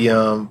be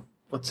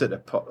what's it? A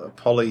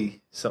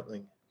poly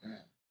something.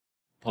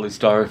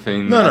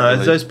 Polystyrene. No,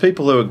 those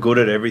people who are good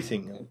at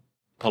everything.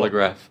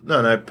 Polygraph.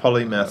 No,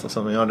 polymath or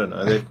something. I don't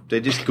know.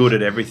 They're just good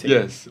at everything.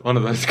 Yes, one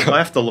of those guys. I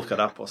have to look it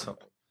up or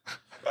something.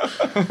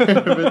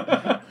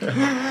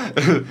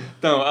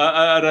 No,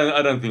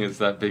 I don't think it's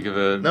that big of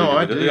a. No,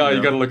 I do. Oh,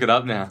 you got to look it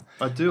up now.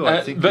 I do. I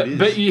think but, it is.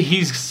 But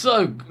he's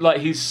so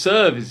his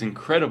serve is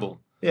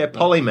incredible. Yeah,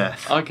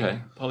 polymath.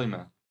 Okay,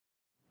 polymath.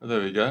 Well,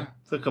 there we go.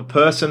 It's like a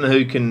person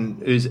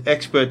whose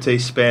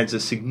expertise spans a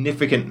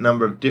significant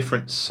number of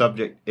different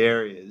subject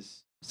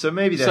areas. So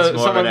maybe that's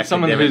more of an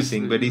academic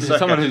thing. But he's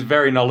someone who's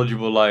very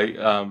knowledgeable, like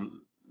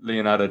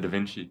Leonardo da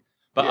Vinci.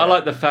 But I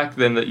like the fact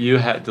then that you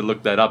had to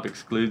look that up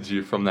excludes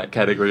you from that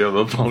category of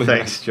a polymath.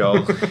 Thanks,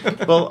 Joel.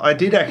 Well, I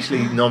did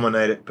actually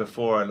nominate it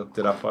before I looked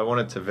it up. I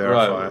wanted to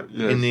verify it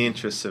in the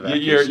interests of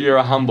accuracy. You're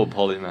a humble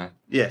polymath.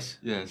 Yes.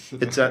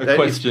 It's a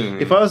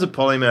question. If I was a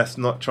polymath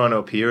not trying to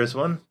appear as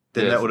one,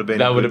 then that would have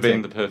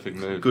been the perfect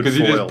move. Good because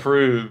foil. You just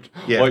proved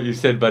what you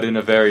said, but in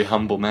a very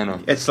humble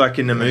manner. It's like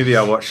in the movie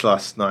I watched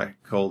last night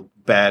called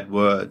Bad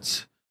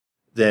Words.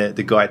 The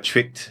guy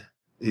tricked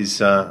his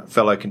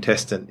fellow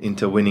contestant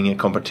into winning a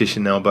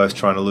competition they were both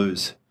trying to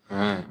lose.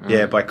 Right.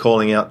 Yeah, by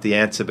calling out the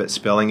answer but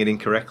spelling it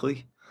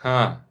incorrectly.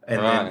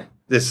 Then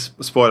this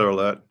spoiler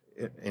alert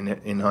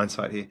in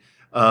hindsight here.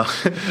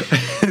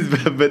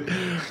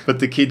 But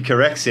the kid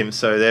corrects him,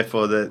 so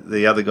therefore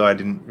the other guy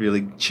didn't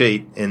really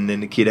cheat, and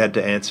then the kid had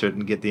to answer it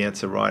and get the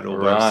answer right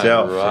all by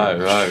himself.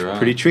 Right.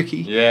 Pretty tricky.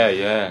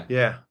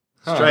 Yeah.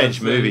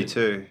 Strange movie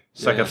too.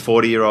 It's like a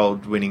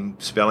 40-year-old winning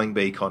spelling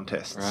bee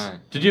contest. Right.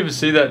 Did you ever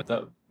see that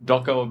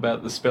doco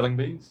about the spelling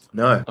bees?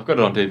 No. I've got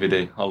it on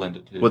DVD. I'll lend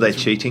it to you. Were they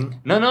cheating?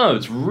 No,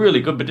 it's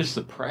really good, but just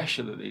the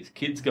pressure that these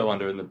kids go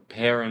under and the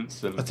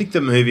parents. And I think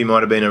the movie might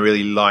have been a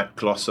really light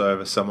gloss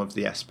over some of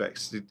the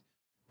aspects.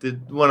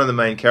 One of the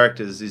main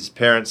characters, his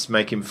parents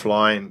make him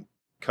fly and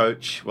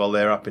coach while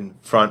they're up in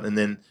front, and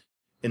then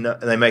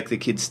they make the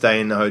kids stay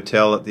in the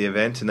hotel at the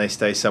event, and they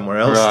stay somewhere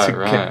else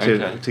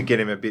to get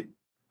him a bit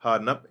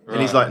hardened up. Right.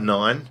 And he's like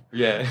 9.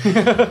 Yeah,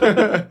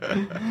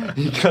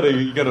 you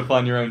gotta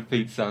find your own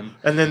feet, son.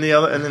 And then the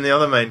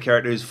other main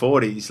character is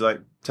 40. He's like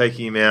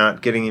taking him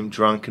out, getting him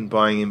drunk, and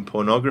buying him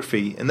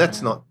pornography, and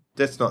that's not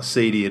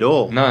seedy at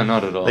all. No,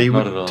 not at all. You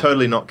would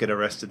totally not get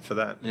arrested for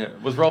that. Yeah.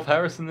 Was Rolf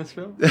Harris in this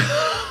film?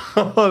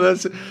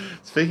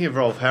 Speaking of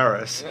Rolf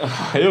Harris.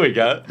 Here we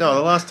go. No,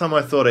 the last time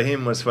I thought of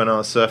him was when I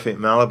was surfing at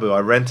Malibu. I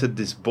rented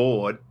this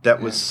board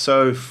that was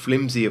so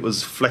flimsy it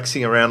was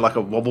flexing around like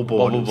a wobble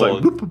board. It was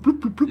like, bloop, bloop, bloop,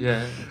 bloop, bloop.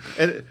 Yeah.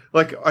 And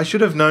I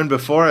should have known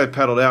before I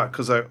paddled out,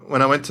 because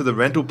when I went to the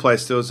rental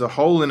place, there was a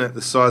hole in it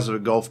the size of a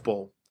golf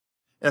ball.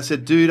 And I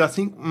said, dude, I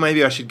think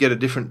maybe I should get a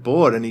different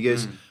board. And he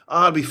goes,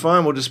 it'll be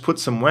fine. We'll just put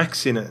some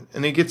wax in it.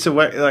 And he gets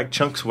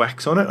chunks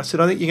wax on it. I said,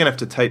 I think you're going to have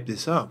to tape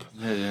this up.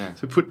 Yeah.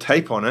 So we put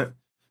tape on it.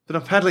 But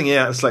I'm paddling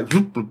out. It's like,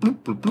 bloop, bloop,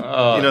 bloop, bloop,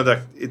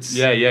 bloop. It's.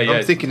 Yeah.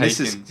 I'm thinking I'm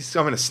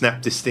going to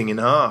snap this thing in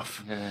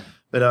half. Yeah.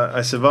 But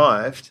I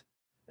survived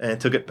and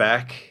took it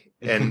back.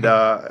 And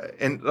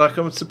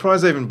I'm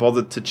surprised I even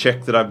bothered to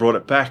check that I brought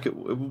it back. It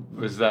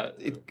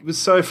was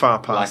so far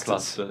past.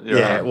 Lackluster.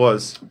 It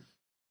was.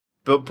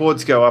 But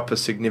boards go up a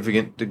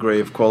significant degree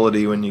of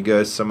quality when you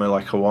go somewhere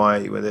like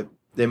Hawaii, where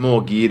they're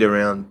more geared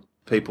around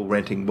people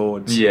renting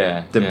boards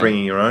than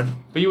bringing your own.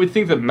 But you would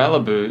think that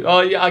Malibu...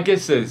 Oh, yeah, I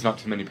guess there's not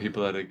too many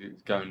people that are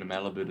going to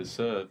Malibu to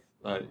surf.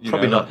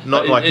 Probably not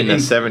like in the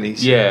 70s,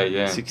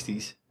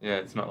 60s. Yeah,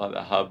 it's not like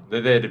the hub.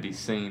 They're there to be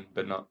seen,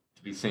 but not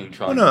to be seen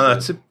trying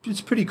it's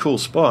a pretty cool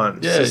spot.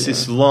 It's just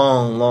this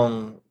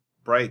long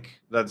break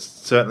that's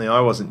certainly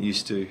I wasn't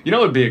used to. You know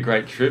what would be a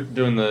great trip?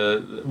 Doing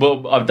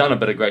I've done it,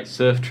 but a great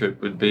surf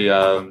trip would be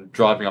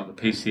driving up the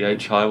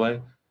PCH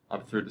highway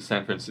up through to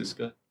San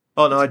Francisco.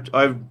 Oh, no,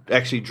 I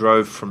actually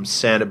drove from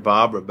Santa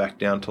Barbara back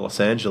down to Los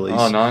Angeles.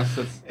 Oh, nice.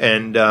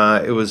 And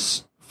it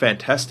was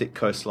fantastic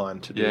coastline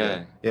to do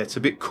that. Yeah, it's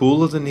a bit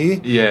cooler than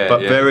here, but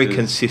very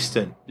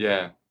consistent.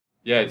 Yeah,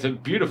 it's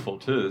beautiful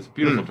too. It's a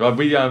beautiful drive.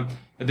 We I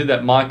did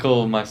that.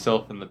 Michael,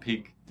 myself, and the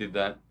pig did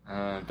that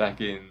back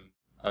in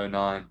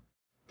 2009.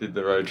 Did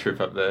the road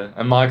trip up there,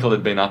 and Michael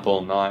had been up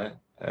all night,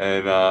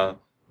 And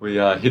we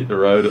hit the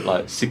road at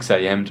like 6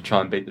 a.m. to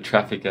try and beat the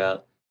traffic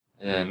out.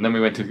 And then we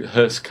went to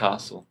Hearst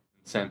Castle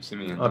in Sam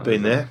Simeon. I've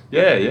been there.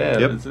 Yeah.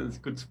 Yep. It's a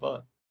good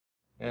spot.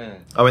 Yeah.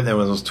 I went there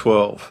when I was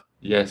 12.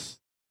 Yes.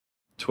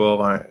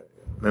 12, I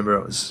remember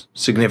it was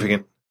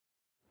significant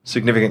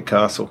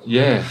castle.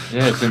 Yeah,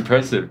 it's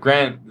impressive.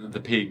 Grant,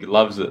 the pig,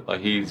 loves it. Like,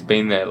 he's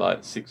been there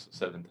like 6 or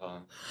 7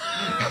 times.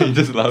 He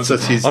just loves So it.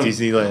 it's his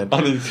Disneyland.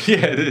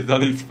 It is.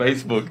 On his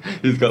Facebook,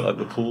 he's got like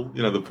the pool,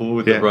 the pool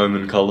with the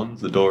Roman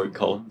columns, the Doric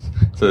columns.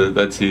 So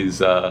that's his,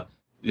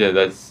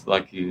 that's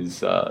like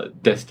his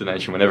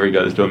destination whenever he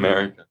goes to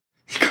America.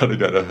 He's got to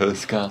go to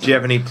Hearst Castle. Do you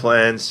have any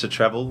plans to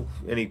travel?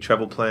 Any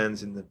travel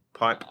plans in the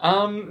pipe?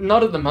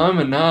 Not at the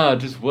moment, no.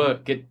 Just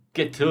work. Get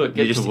to it.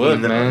 Get to work,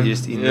 man. You're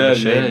just in the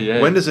machine.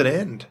 Yeah. When does it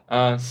end?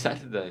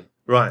 Saturday.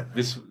 Right.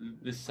 This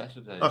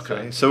Saturday.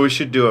 Okay, so we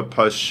should do a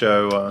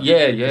post-show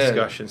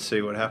discussion,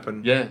 see what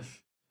happened.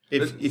 Yes.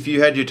 If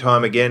you had your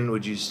time again,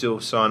 would you still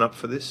sign up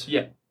for this?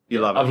 Yeah.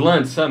 You love it? I've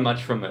learned so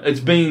much from it. It's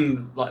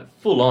been like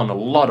full on, a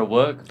lot of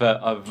work,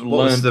 but What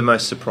was the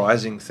most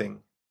surprising thing?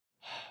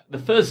 The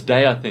first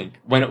day, I think,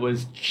 when it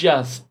was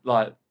just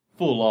like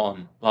full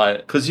on, like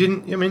because you're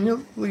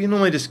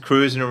normally just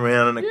cruising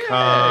around in a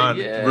car,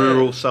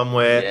 rural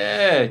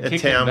somewhere, a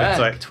town with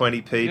like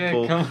 20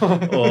 people,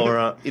 or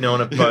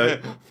on a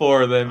boat,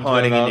 4 of them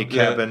hiding in your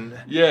cabin.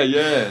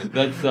 Yeah.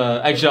 That's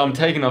actually, I'm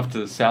taking off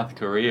to South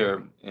Korea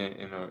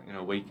in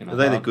a week and a half.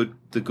 Are they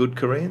the good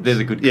Koreans? They're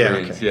the good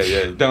Koreans.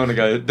 Okay. Yeah. Don't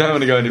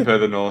want to go any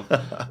further north,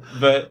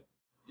 but.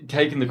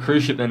 Taking the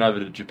cruise ship then over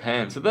to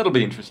Japan, so that'll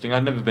be interesting.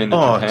 I've never been to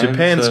Japan.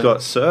 Japan's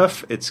got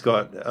surf. It's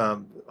got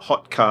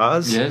hot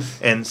cars,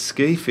 and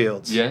ski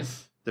fields.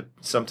 Yes,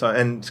 sometimes,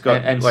 and it's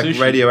got and like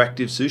sushi.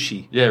 Radioactive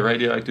sushi. Yeah,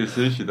 radioactive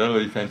sushi. That'll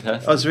be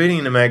fantastic. I was reading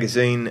in a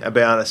magazine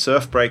about a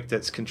surf break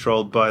that's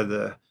controlled by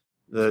the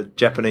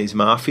Japanese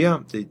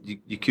mafia, the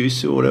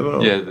Yakuza or whatever.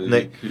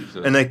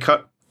 Yakuza. And they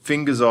cut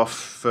fingers off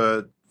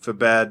for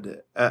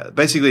bad.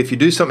 Basically, if you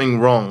do something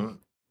wrong,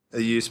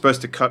 you're supposed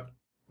to cut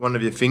one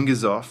of your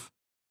fingers off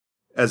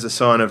as a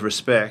sign of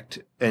respect,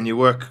 and you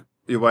work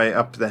your way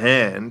up the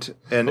hand.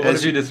 And what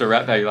if you're just a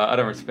rat bag? Like, I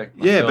don't respect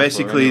myself. Yeah,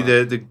 basically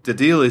the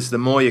deal is the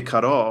more you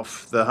cut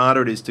off, the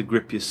harder it is to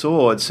grip your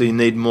sword, so you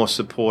need more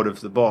support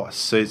of the boss.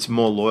 So it's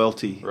more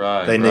loyalty.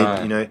 Right, they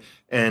need,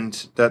 and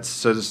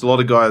so there's a lot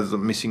of guys that are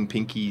missing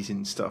pinkies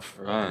and stuff,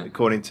 right,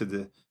 according to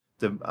the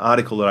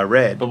article that I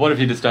read. But what if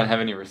you just don't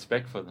have any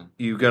respect for them?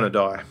 You're going to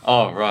die.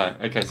 Oh, right.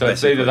 Okay, so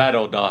it's either that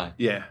or die.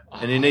 Yeah.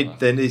 And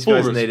these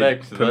guys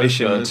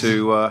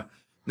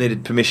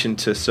needed permission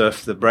to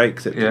surf the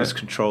break that was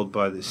controlled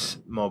by this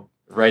mob.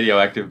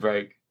 Radioactive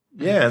break.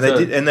 Yeah, and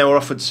and they were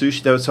offered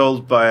sushi. They were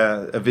told by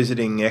a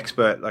visiting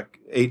expert, like,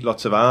 eat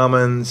lots of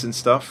almonds and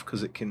stuff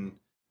because it can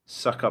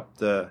suck up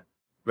the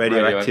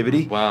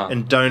radioactivity. Wow.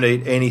 And don't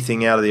eat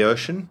anything out of the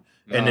ocean.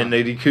 No. And then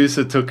the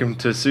Yakuza took him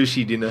to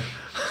sushi dinner.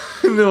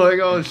 And they're like,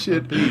 oh,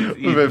 shit,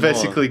 we've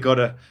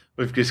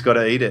just got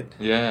to eat it.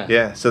 Yeah.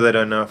 Yeah, so they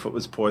don't know if it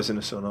was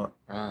poisonous or not.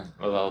 Right.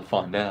 Well, they'll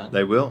find out.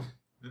 They will.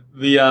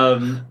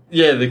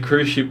 The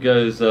cruise ship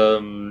goes,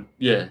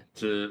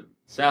 to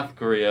South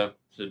Korea,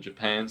 to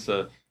Japan,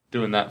 so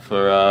doing that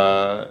for,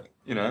 a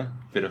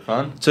bit of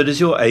fun. So does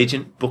your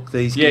agent book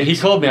these gigs? Yeah, he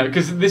called me out,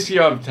 because this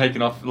year I've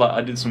taken off, like, I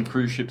did some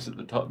cruise ships at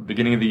the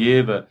beginning of the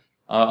year, but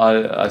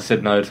I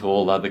said no to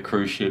all other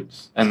cruise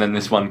ships, and then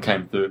this one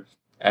came through.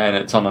 And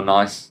it's on a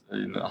nice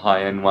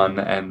high-end one,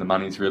 and the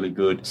money's really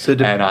good.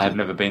 And I had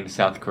never been to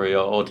South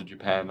Korea or to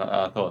Japan.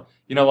 I thought,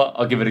 you know what,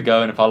 I'll give it a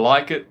go, and if I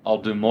like it,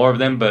 I'll do more of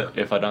them, but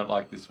if I don't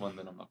like this one,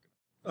 then I'm not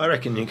going to. I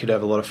reckon you could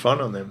have a lot of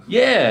fun on them.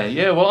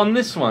 Yeah, well, on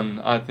this one,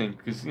 I think,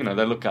 because, they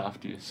look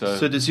after you.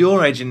 So does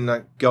your agent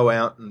go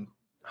out and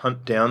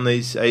hunt down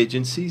these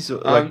agencies,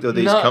 or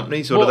these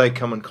companies, or do they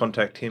come and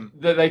contact him?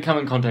 They come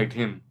and contact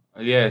him,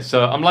 yeah.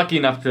 So I'm lucky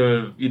enough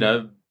to,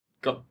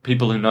 got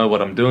people who know what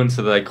I'm doing,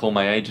 so they call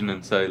my agent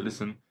and say,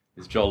 listen,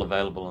 is Joel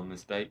available on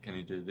this date? Can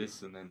you do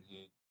this? And then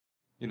he,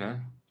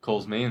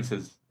 calls me and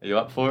says, are you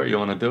up for it? You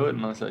want to do it?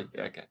 And I say,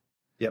 yeah, okay.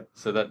 Yep.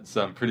 So that's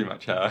pretty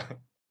much how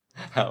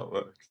it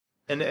works.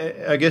 And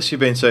I guess you've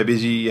been so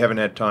busy, you haven't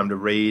had time to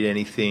read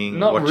anything?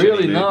 Not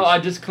really, no. I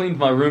just cleaned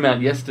my room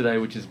out yesterday,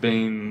 which has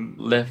been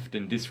left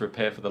in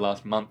disrepair for the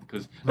last month.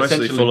 Because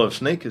mostly full of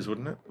sneakers,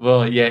 wouldn't it?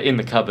 Well, yeah, in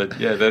the cupboard.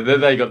 Yeah,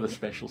 they got the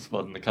special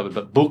spot in the cupboard.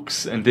 But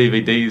books and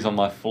DVDs on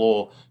my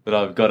floor that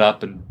I've got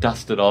up and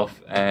dusted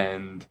off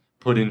and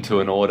put into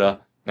an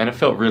order. And it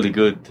felt really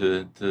good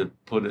to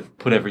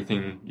put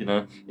everything,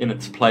 in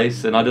its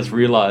place. And I just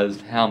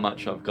realised how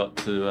much I've got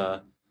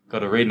to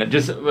read. And it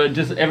just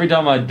every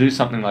time I do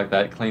something like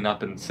that, clean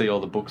up and see all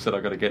the books that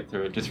I've got to get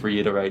through, it just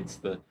reiterates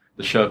the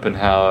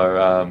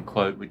Schopenhauer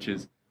quote, which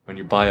is, when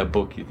you buy a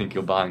book, you think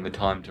you're buying the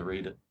time to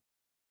read it.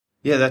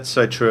 Yeah, that's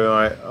so true.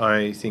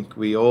 I think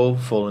we all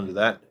fall into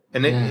that.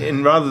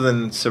 And rather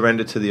than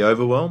surrender to the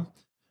overwhelm,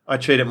 I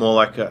treat it more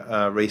like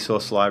a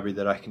resource library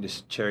that I can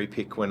just cherry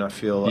pick when I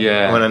feel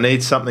when I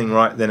need something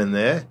right then and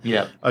there.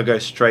 Yeah, I go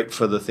straight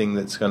for the thing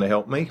that's going to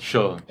help me.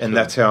 Sure. And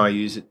that's how I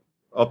use it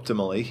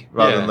optimally,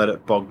 rather than let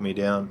it bog me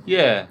down.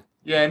 Yeah.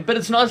 Yeah, but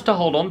it's nice to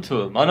hold on to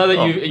them. I know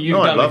that you've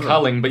done the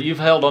culling, but you've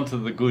held on to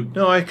the good.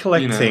 No, I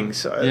collect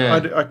things.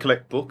 I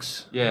collect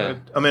books. Yeah.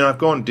 I mean, I've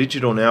gone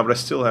digital now, but I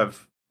still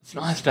have. It's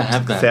nice to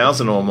have that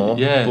 1,000 or more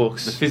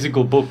books. The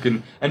physical book,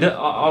 and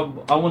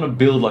I want to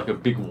build like a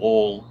big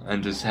wall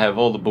and just have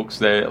all the books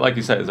there, like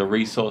you say, as a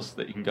resource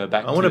that you can go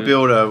back to. I want to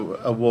build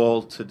a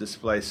wall to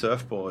display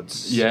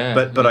surfboards. Yeah,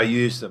 but I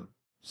use them.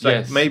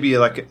 So maybe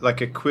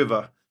like a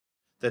quiver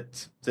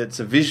that's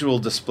a visual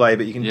display,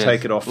 but you can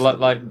take it off.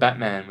 Like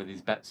Batman with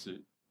his bat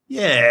suit.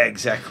 Yeah,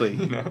 exactly.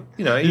 You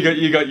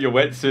got your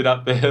wetsuit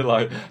up there,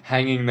 like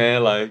hanging there,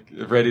 like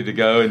ready to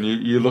go, and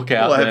you look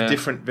out. I have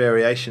different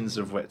variations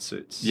of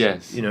wetsuits.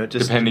 Yes,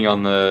 just depending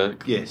on the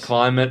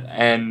climate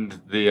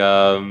and the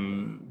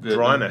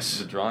dryness.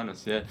 The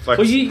dryness, yeah. Well,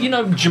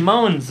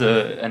 Jamoan's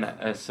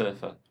a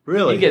surfer.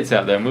 Really, he gets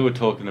out there, and we were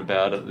talking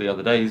about it the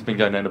other day. He's been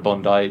going down to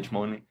Bondi each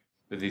morning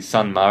with his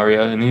son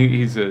Mario, and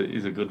he's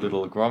a good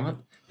little grommet.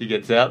 He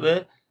gets out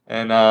there.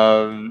 And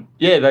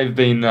they've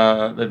been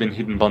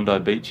hitting Bondi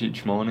Beach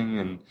each morning,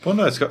 and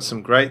Bondi's got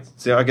some great.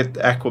 See, I get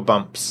the Aqua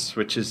Bumps,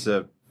 which is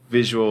a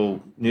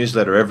visual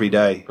newsletter every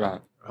day. Right,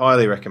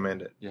 highly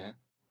recommend it. Yeah,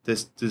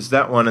 there's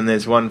that one, and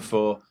there's one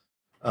for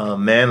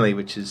Manly,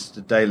 which is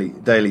the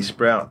Daily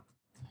Sprout,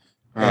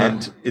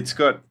 and it's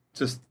got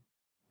just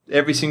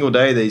every single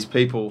day these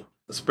people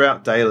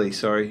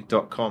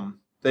SproutDaily.com.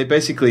 They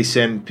basically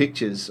send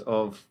pictures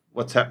of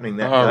what's happening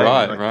that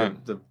day.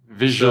 Right. The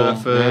visual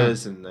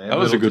surfers and that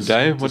was a good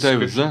day. What day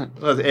was that?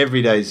 Well,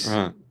 every day's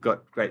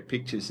got great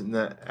pictures, and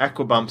the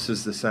Aqua Bumps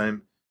is the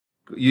same.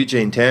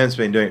 Eugene Tan's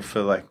been doing it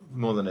for like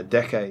more than a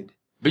decade.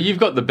 But you've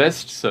got the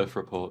best surf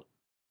report.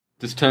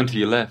 Just turn to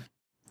your left.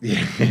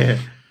 Yeah,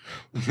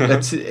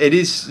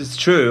 it's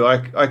true.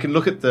 I can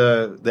look at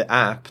the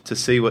app to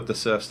see what the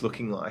surf's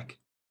looking like,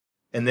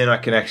 and then I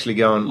can actually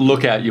go and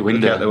look out your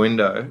window. Look out the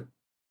window,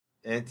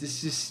 and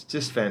it's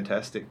just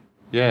fantastic.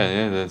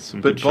 Yeah, there's some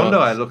But good Bondi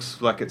shots.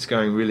 looks like it's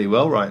going really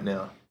well right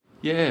now.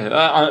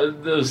 Yeah,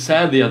 it was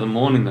sad the other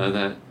morning, though,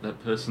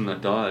 that person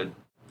that died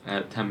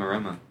at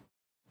Tamarama.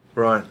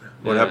 Right.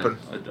 What happened?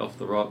 Off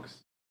the rocks.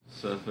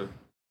 Surfer.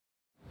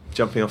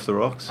 Jumping off the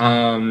rocks?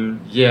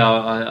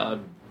 I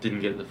didn't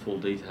get the full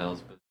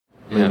details, but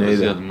it was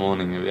the other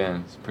morning.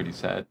 Yeah, it's pretty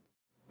sad.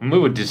 And we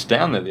were just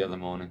down there the other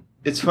morning.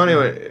 It's funny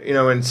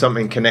when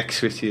something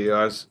connects with you.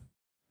 I was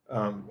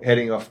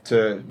heading off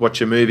to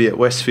watch a movie at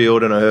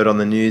Westfield, and I heard on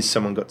the news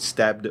someone got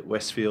stabbed at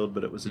Westfield,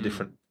 but it was a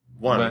different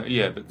one. But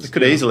it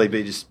could easily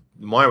be just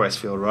my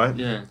Westfield, right?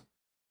 Yeah.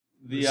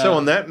 So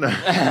on that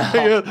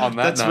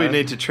note, we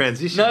need to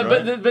transition. No,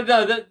 right? but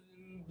no,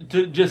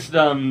 just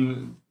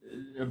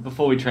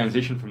before we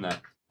transition from that,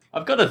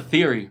 I've got a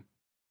theory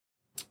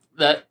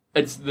that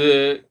it's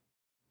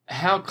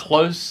how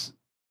close.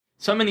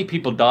 So many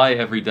people die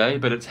every day,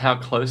 but it's how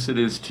close it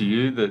is to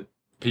you that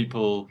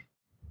people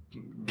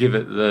give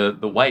it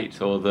the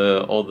weight or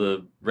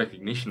the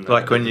recognition.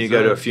 Like when you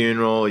go to a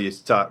funeral, you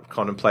start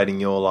contemplating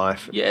your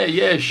life.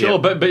 Yeah, sure. Yeah.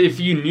 But if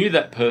you knew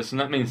that person,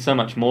 that means so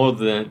much more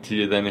to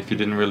you than if you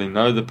didn't really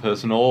know the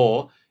person.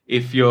 Or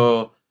if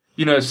you're,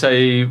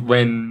 say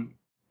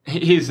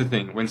here's the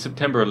thing, when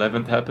September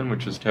 11th happened,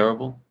 which was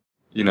terrible,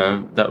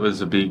 that was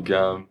a big,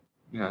 that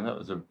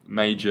was a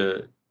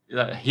major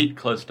hit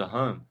close to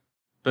home.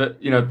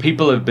 But,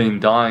 people have been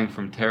dying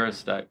from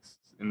terrorist acts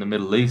in the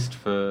Middle East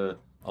for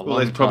a long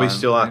time. They probably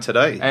still are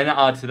today. And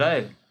are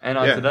today.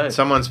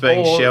 Someone's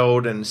being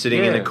shelled and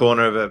sitting in a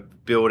corner of a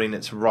building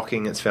that's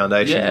rocking its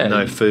foundation with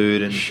no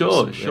food. And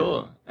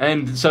Sure.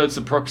 And so it's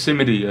the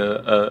proximity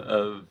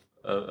of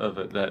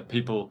it that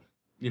people,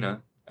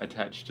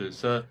 attach to.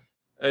 So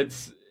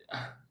it's,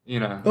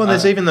 Well,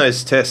 there's even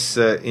those tests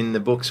in the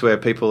books where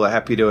people are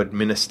happy to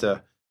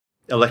administer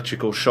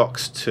electrical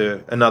shocks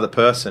to another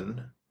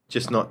person,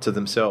 just not to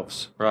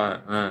themselves. Right.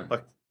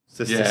 Like, it's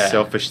just a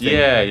selfish thing.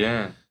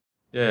 Yeah.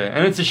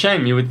 And it's a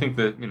shame. You would think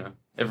that,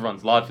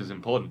 everyone's life is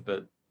important,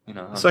 but,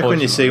 It's like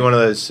when you see one of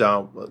those,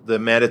 the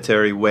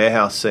mandatory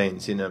warehouse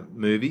scenes in a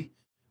movie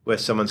where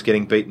someone's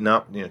getting beaten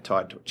up,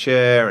 tied to a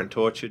chair and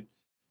tortured,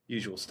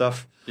 usual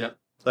stuff. Yep.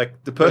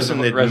 Like the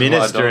person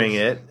administering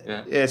it,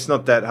 it's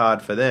not that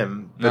hard for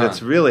them, but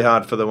it's really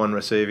hard for the one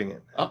receiving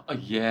it. Oh,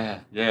 yeah.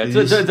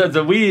 It's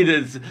a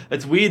weird,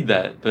 it's weird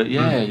that, but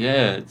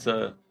it's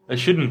it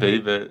shouldn't be,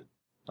 but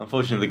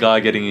unfortunately the guy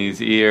getting his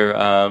ear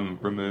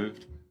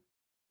removed.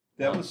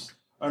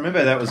 I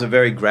remember that was a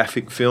very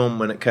graphic film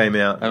when it came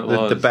out.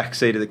 The back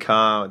seat of the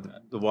car,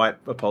 the white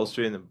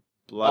upholstery and the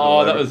blood.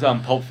 Oh, that was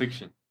Pulp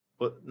Fiction.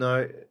 But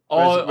no.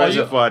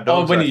 Reservoir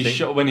Dogs. When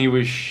he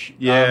was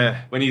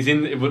when he's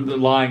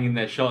lying in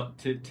their shot.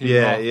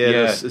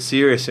 There's a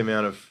serious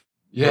amount of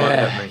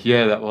happening.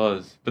 Yeah, that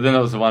was. But then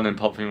there was the one in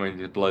Pulp Fiction when he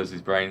just blows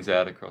his brains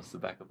out across the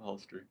back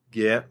upholstery.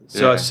 Yeah.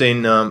 So I've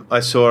seen. I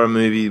saw a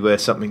movie where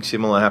something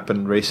similar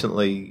happened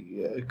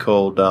recently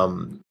called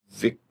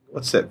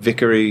what's that?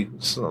 Vickery.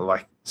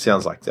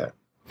 Sounds like that.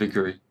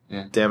 Vickery.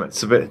 Yeah. Damn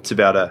it! It's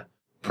about a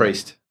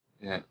priest.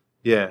 Yeah.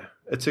 Yeah.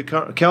 It's a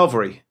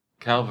Calvary.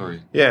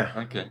 Calvary. Yeah.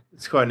 Okay.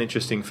 It's quite an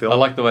interesting film. I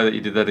like the way that you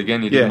did that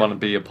again. You didn't want to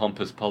be a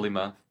pompous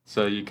polymath.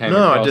 So you came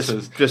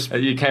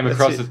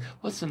across as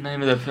what's the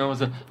name of that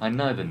film? I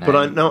know the name. But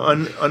I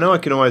know I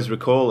can always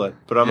recall it,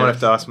 but I might have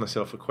to ask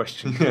myself a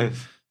question.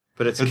 Yes.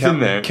 But it's in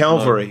there.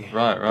 Calvary.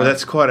 Right. But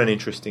that's quite an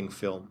interesting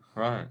film.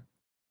 Right.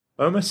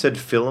 I almost said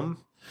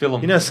film.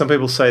 Film. You know, some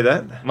people say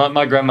that.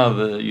 My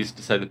grandmother used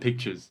to say the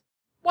pictures.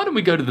 Why don't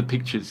we go to the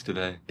pictures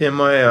today? Yeah,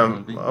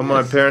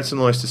 my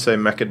parents-in-law used to say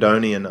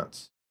Macedonia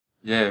nuts.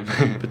 Yeah.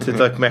 But it's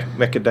like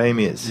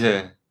macadamias.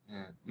 Yeah.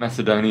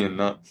 Macedonian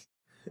nuts.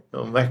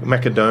 Oh,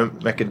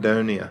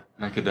 Macedonia.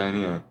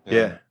 Macedonia.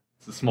 Yeah.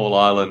 It's a small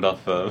island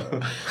off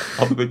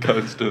the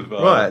coast of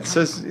right,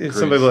 so Greece.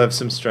 Some people have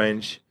some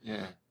strange...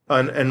 Yeah.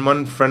 And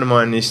one friend of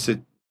mine used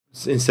to,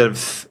 instead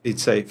of, he'd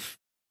say,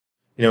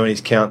 you know, when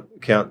he's count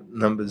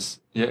numbers.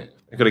 Yeah.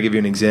 I've got to give you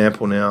an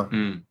example now.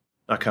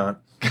 I can't.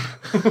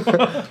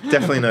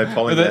 Definitely no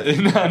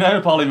polymath.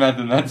 No polymath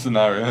in that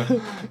scenario.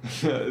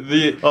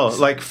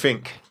 Like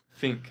think.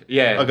 Think.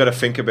 Yeah. I got to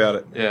think about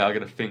it. Yeah, I got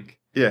to think.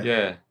 Yeah.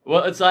 Yeah.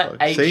 Well, it's like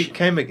H. See,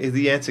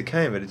 the answer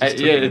came, but it just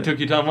took it took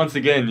you time. Once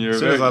again, as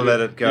soon as I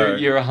let it go.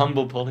 You're a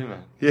humble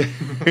polymath. Yeah.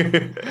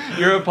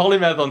 You're a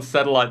polymath on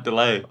satellite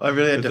delay. I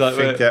really had to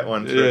think that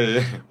one through.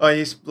 Yeah. I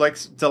used,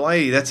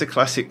 delay, that's a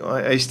classic.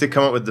 I used to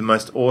come up with the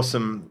most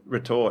awesome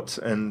retorts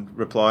and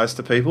replies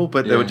to people,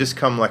 but they would just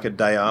come like a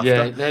day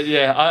after.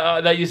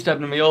 That used to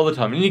happen to me all the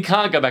time. And you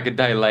can't go back a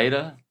day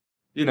later.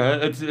 You know,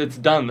 it's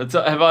done.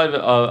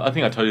 I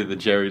think I told you the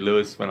Jerry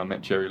Lewis, when I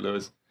met Jerry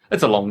Lewis.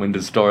 It's a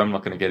long-winded story. I'm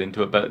not going to get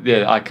into it, but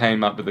yeah, I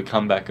came up with a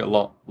comeback a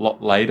lot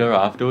later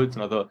afterwards,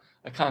 and I thought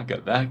I can't go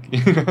back.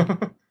 You know?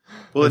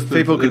 Well, if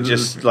people could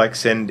just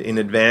send in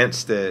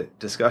advance their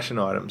discussion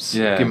items,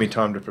 give me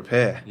time to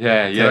prepare.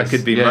 Yeah, that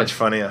could be much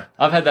funnier.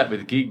 I've had that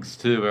with gigs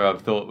too, where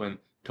I've thought when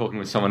talking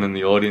with someone in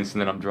the audience, and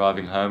then I'm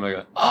driving home, I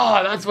go,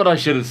 that's what I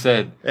should have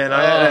said. And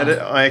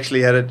I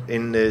actually had it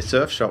in the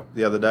surf shop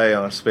the other day. I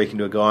was speaking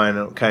to a guy, and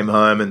I came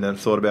home and then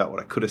thought about what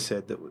I could have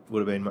said that would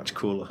have been much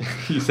cooler.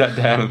 You sat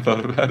down and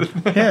thought about it.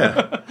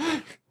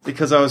 Yeah,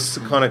 because I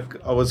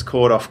was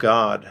caught off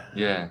guard.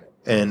 Yeah,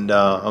 and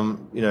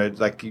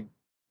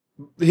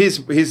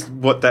here's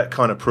what that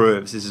kind of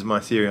proves. This is my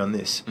theory on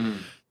this.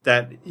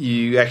 That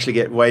you actually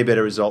get way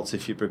better results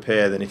if you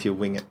prepare than if you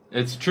wing it.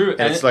 It's true.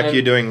 And it's like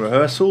you're doing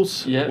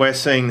rehearsals. Yeah. We're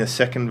seeing the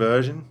second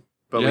version,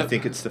 but we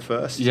think it's the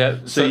first. Yeah.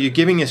 So you're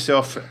giving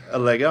yourself a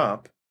leg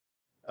up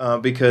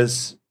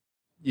because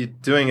you're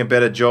doing a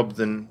better job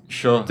than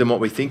what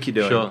we think you're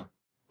doing. Sure.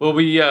 Well,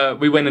 we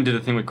went and did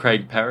a thing with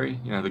Craig Parry,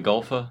 the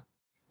golfer,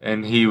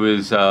 and he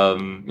was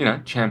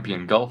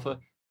champion golfer.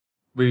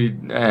 We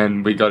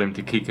got him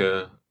to kick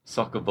a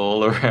soccer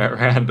ball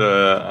around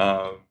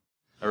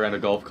a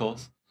golf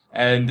course.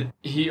 And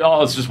I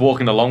was just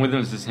walking along with him. It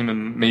was just him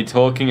and me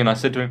talking. And I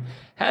said to him,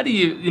 how do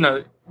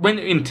you, when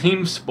in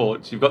team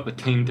sports, you've got the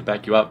team to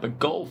back you up. But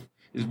golf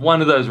is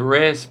one of those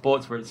rare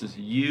sports where it's just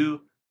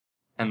you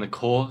and the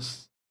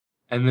course.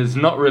 And there's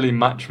not really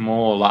much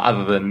more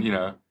other than,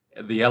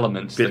 the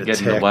elements that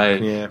get in the way.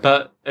 Yeah.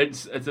 But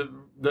it's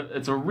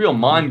a real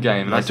mind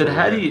game. And I said,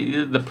 how do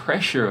you, the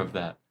pressure of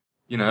that,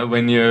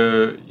 when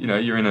you're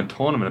in a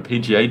tournament, a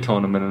PGA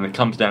tournament, and it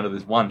comes down to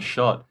this one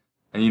shot.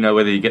 And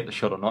whether you get the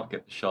shot or not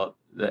get the shot,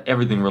 that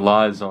everything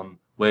relies on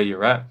where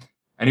you're at.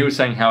 And he was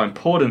saying how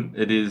important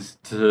it is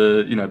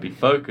to, be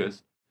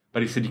focused.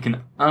 But he said you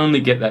can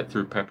only get that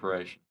through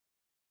preparation.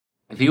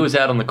 If he was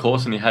out on the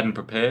course and he hadn't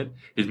prepared,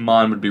 his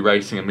mind would be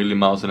racing a million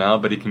miles an hour,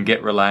 but he can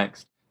get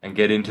relaxed and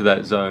get into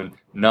that zone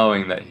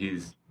knowing that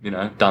he's,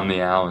 done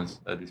the hours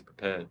that he's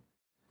prepared.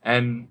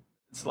 And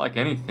it's like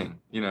anything,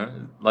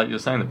 like you're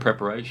saying, the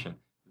preparation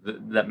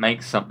that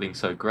makes something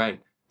so great.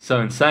 So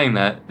in saying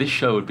that, this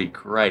show would be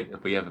great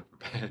if we ever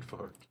prepared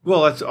for it.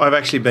 Well, I've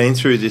actually been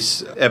through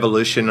this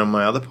evolution on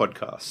my other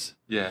podcasts.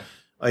 Yeah.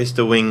 I used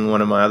to wing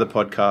one of my other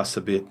podcasts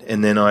a bit,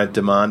 and then I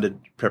demanded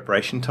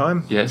preparation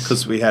time. Yes.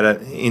 Because we had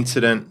an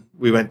incident.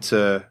 We went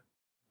to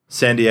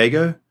San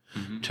Diego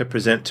to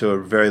present to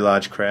a very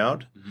large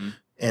crowd,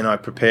 and I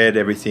prepared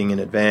everything in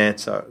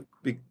advance.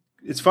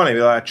 It's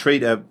funny, I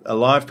treat a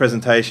live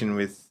presentation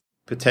with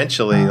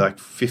potentially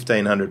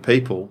 1,500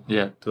 people.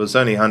 Yeah. There was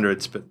only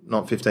hundreds, but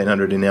not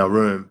 1,500 in our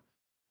room.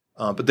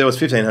 But there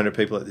was 1,500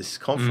 people at this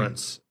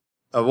conference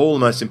of all the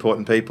most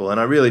important people, and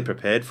I really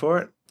prepared for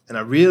it. And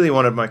I really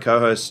wanted my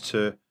co-host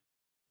to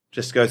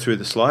just go through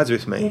the slides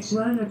with me,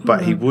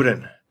 but he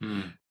wouldn't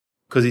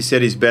because he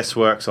said his best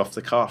work's off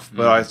the cuff.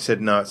 But I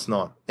said, no, it's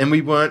not. And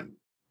we weren't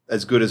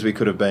as good as we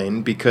could have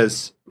been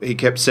because he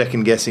kept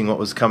second-guessing what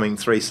was coming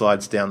 3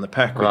 slides down the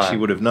pack, which he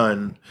would have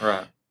known.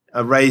 Right.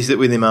 I raised it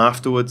with him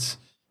afterwards.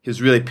 He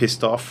was really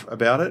pissed off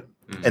about it.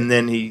 And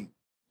then he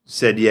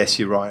said, yes,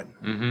 you're right.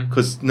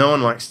 Because no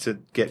one likes to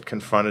get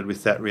confronted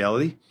with that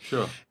reality.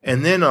 Sure.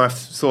 And then I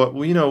thought,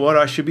 well, you know what?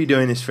 I should be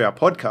doing this for our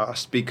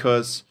podcast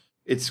because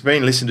it's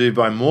been listened to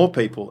by more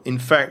people. In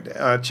fact,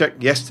 I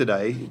checked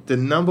yesterday, the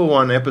number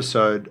 1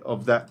 episode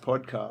of that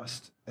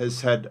podcast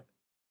has had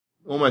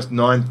almost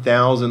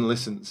 9,000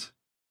 listens.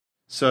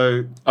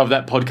 So of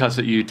that podcast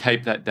that you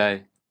taped that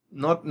day?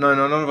 Not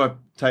have I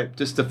taped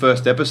just the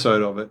first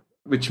episode of it,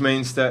 which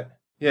means that,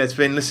 it's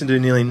been listened to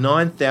nearly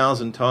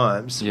 9,000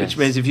 times, which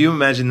means if you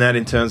imagine that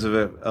in terms of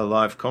a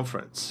live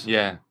conference,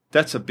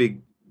 that's a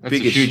That's a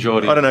huge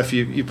audience. I don't know if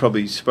you've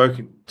probably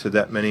spoken to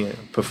that many,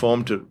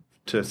 performed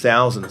to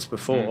thousands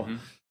before. Mm-hmm.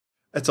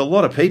 It's a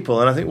lot of people,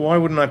 and I think, why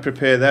wouldn't I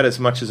prepare that as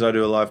much as I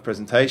do a live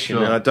presentation?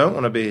 Sure. And I don't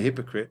want to be a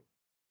hypocrite.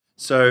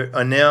 So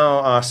I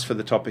now ask for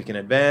the topic in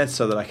advance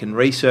so that I can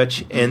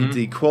research, and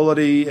the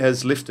quality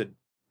has lifted.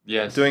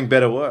 Yes. Doing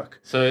better work.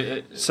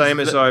 So Same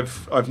as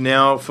I've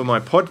now, for my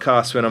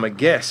podcast, when I'm a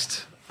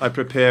guest, I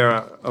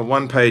prepare a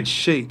one-page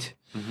sheet,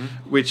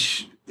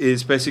 which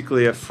is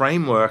basically a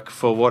framework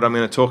for what I'm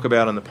going to talk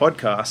about on the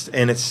podcast,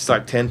 and it's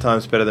like 10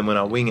 times better than when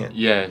I wing it.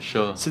 Yeah,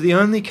 sure. So the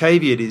only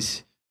caveat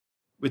is,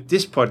 with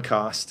this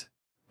podcast,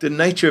 the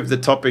nature of the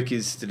topic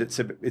is that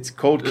it's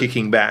called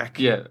Kicking Back.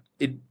 Yeah.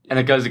 And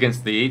it goes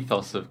against the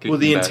ethos of Kicking Back. Well,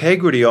 the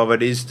integrity of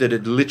it is that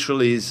it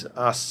literally is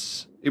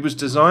us. It was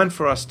designed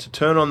for us to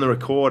turn on the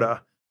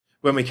recorder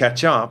when we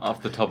catch up.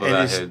 Off the top of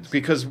our heads.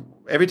 Because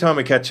every time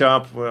we catch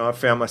up, I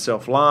found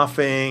myself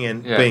laughing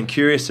and being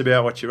curious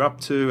about what you're up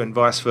to, and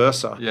vice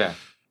versa. Yeah.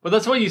 Well,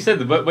 that's what you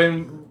said. But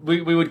when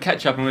we would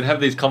catch up and we'd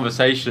have these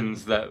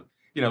conversations that,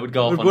 would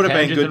go off on tangents. It would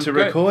have been good to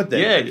record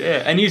that.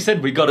 Yeah. And you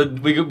said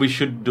we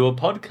should do a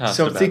podcast.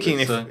 So I'm thinking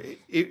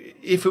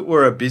if it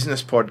were a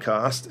business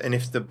podcast, and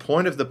if the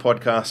point of the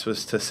podcast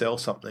was to sell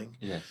something,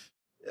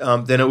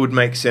 then it would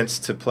make sense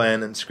to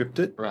plan and script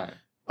it. Right.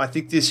 I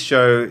think this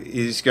show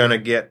is going to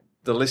get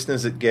the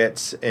listeners it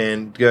gets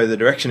and go the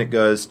direction it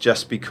goes,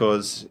 just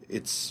because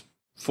it's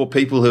for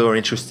people who are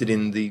interested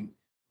in the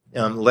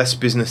less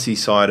businessy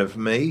side of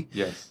me,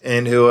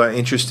 and who are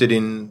interested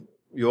in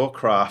your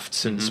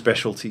crafts and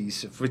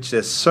specialties, of which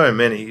there's so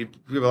many.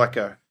 You're like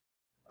a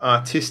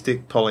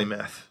artistic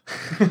polymath.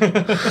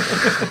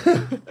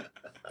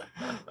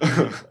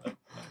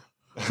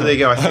 So there you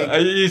go. I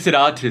think you said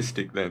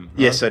artistic then.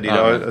 Yes, I did.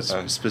 I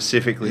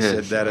specifically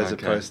said that as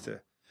opposed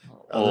to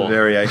other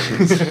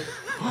variations.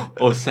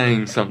 Or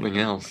saying something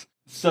else.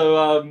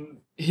 So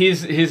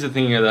here's the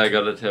thing that I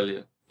got to tell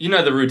you. You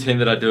know the routine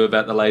that I do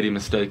about the lady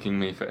mistaking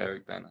me for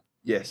Eric Bana?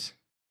 Yes.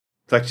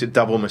 It's like a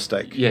double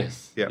mistake.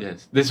 Yes. Yep.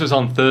 Yes. This was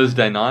on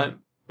Thursday night.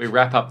 We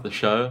wrap up the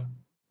show.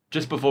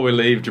 Just before we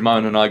leave,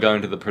 Jamone and I go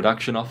into the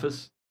production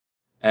office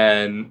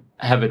and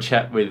have a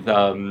chat with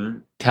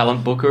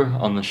talent booker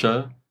on the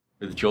show,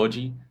 with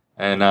Georgie.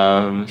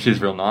 And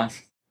she's real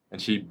nice.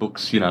 And she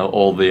books,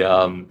 all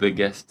the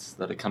guests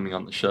that are coming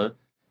on the show.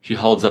 She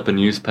holds up a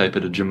newspaper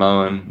to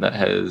Jamone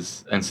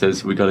and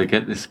says, "We got to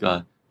get this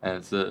guy." And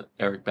it's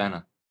Eric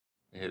Bana.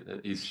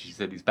 She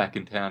said he's back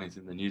in town. He's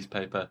in the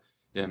newspaper.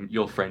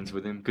 You're friends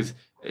with him, because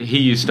he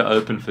used to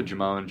open for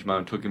Jamone.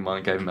 Jamone took him on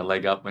and gave him a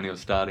leg up when he was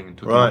starting, and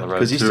took him on the road.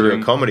 Because he used to do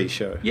a comedy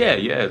show.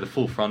 Yeah, the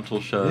Full Frontal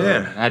show.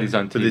 Yeah, had his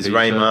own TV with his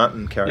Ray show.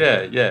 Martin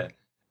character. Yeah.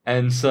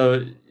 And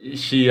so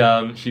she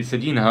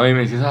said, "You know him?"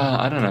 And he says,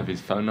 "I don't have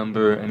his phone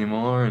number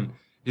anymore." And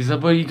he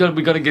said, "Well, we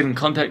got to get in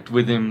contact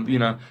with him,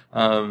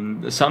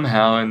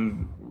 somehow."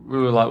 And we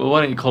were like, "Well,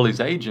 why don't you call his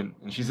agent?"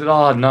 And she said,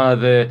 "Oh no,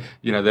 they're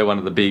one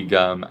of the big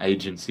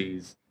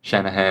agencies,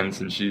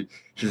 Shanahan's." And she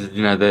said,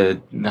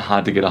 "They're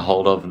hard to get a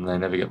hold of, and they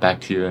never get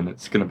back to you, and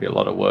it's going to be a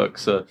lot of work."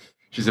 So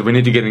she said, "We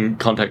need to get in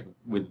contact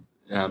with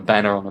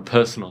Banner on a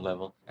personal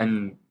level."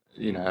 And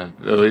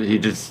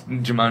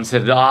Jamone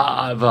said,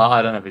 I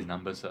don't have his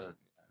number." So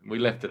we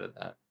left it at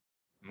that.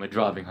 And we're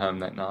driving home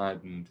that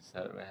night and just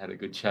had a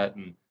good chat.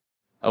 And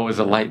it was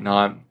a late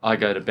night. I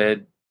go to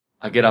bed.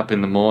 I get up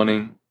in the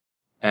morning,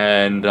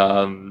 and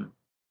I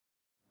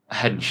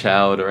hadn't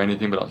showered or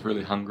anything, but I was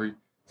really hungry.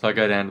 So I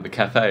go down to the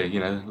cafe,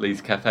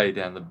 Lee's Cafe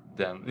down.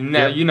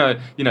 Now,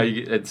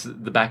 it's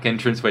the back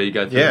entrance where you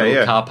go through the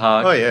little car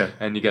park. Oh, yeah.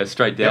 And you go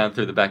straight down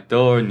through the back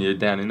door, and you're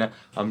down in there.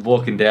 I'm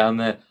walking down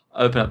there,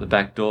 open up the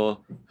back door.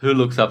 Who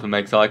looks up and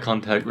makes eye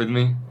contact with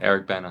me?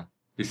 Eric Bana.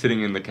 He's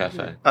sitting in the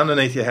cafe.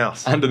 Underneath your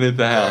house. Underneath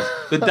the house.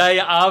 The day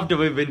after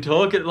we've been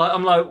talking,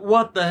 I'm like,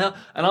 what the hell?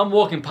 And I'm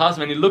walking past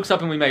him, and he looks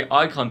up and we make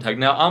eye contact.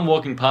 Now, I'm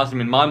walking past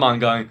him in my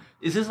mind going,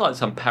 is this like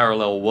some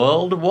parallel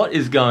world? What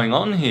is going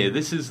on here?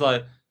 This is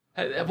like,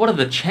 what are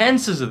the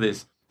chances of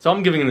this? So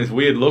I'm giving him this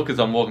weird look as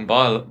I'm walking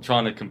by,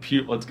 trying to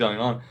compute what's going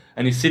on.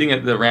 And he's sitting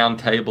at the round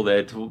table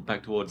there,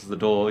 back towards the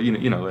door,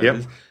 where it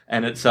is.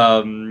 And it's,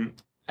 and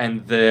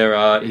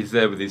he's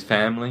there with his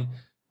family.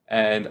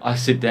 And I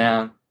sit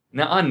down.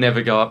 Now, I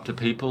never go up to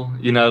people,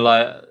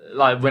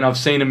 like when I've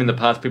seen him in the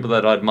past, people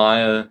that I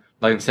admire,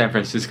 like in San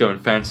Francisco,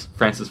 and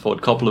Francis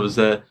Ford Coppola was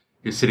there.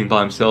 He was sitting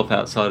by himself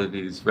outside of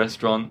his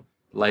restaurant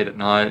late at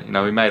night.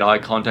 We made eye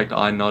contact.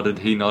 I nodded.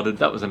 He nodded.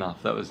 That was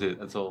enough. That was it.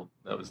 That's all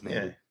that was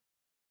needed. Yeah.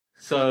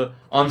 So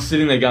I'm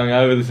sitting there going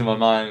over this in my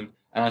mind,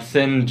 and I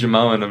send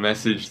Jamone a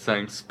message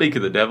saying, "Speak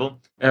of the devil.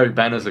 Eric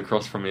Banner's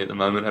across from me at the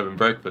moment having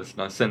breakfast."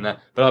 And I send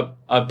that. But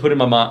I put in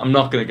my mind, I'm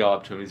not going to go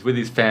up to him. He's with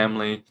his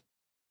family.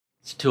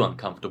 It's too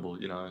uncomfortable,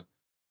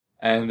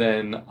 And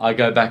then I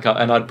go back up,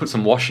 and I'd put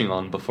some washing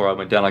on before I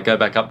went down. I go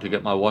back up to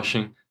get my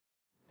washing,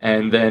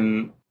 and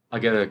then I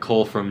get a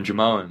call from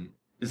Jamone.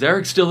 "Is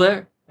Eric still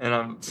there?" And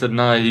I said,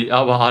 no,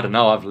 well, I don't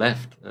know, I've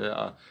left.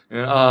 All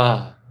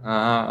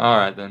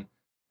right then.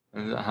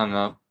 And I hung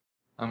up.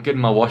 I'm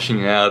getting my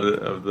washing out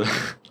of the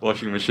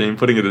washing machine,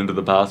 putting it into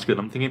the basket.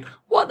 I'm thinking,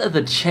 what are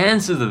the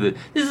chances of this?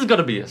 This has got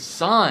to be a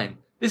sign.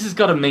 This has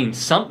got to mean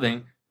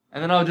something.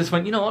 And then I just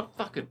went, you know what,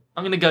 fuck it.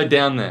 I'm going to go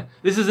down there.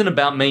 This isn't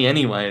about me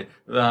anyway.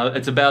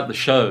 It's about the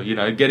show,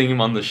 getting him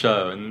on the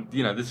show. And,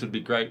 this would be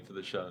great for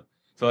the show.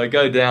 So I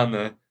go down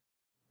there.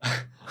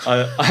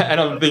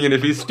 And I'm thinking,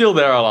 if he's still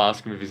there, I'll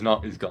ask him. If he's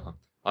not, he's gone.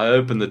 I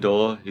open the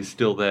door. He's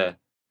still there.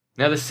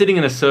 Now they're sitting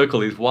in a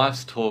circle. His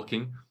wife's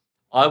talking.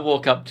 I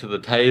walk up to the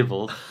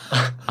table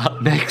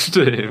up next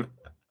to him.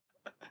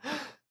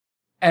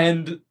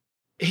 And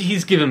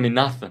he's giving me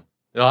nothing.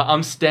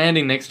 I'm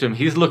standing next to him.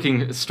 He's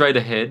looking straight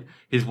ahead.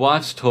 His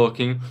wife's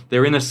talking.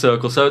 They're in a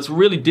circle. So it's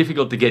really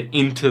difficult to get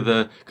into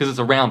because it's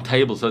a round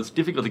table. So it's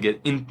difficult to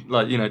get in,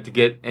 to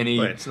get any.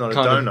 Wait, it's not a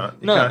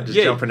donut. You can't just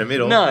jump in the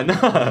middle. No.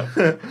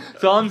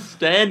 So I'm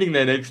standing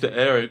there next to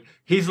Eric.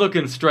 He's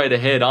looking straight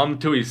ahead. I'm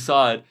to his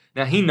side.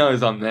 Now he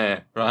knows I'm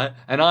there, right?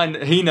 And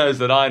he knows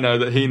that I know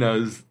that he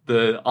knows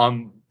that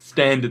I'm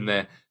standing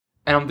there.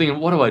 And I'm thinking,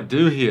 what do I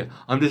do here?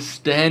 I'm just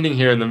standing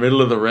here in the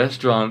middle of the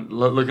restaurant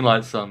looking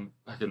like some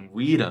fucking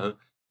weirdo.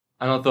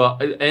 And I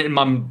thought, and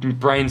my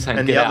brain saying,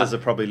 and get the out. others are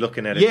probably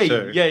looking at it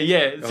too.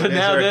 Yeah. So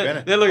now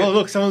they're looking. Oh,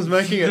 look, someone's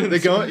making it.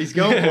 He's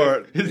going for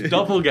it. His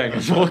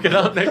doppelganger's walking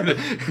up next to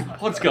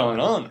what's going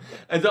on?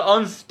 And so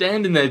I'm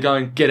standing there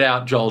going, get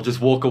out, Joel,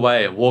 just walk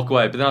away.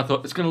 But then I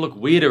thought, it's going to look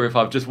weirder if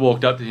I've just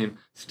walked up to him,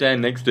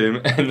 stand next to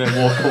him, and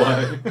then walk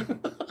away.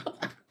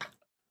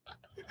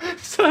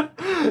 So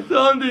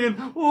I'm thinking,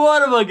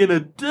 what am I going to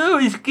do?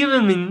 He's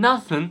giving me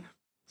nothing.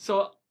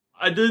 So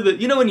I do that.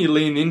 You know when you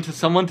lean into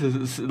someone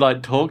to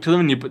talk to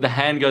them and you put the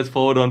hand goes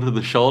forward onto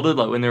the shoulder,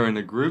 like when they're in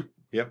a group?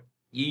 Yep.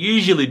 You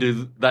usually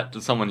do that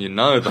to someone you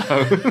know,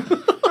 though.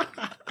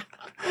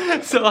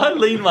 So I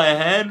lean my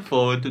hand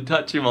forward to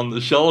touch him on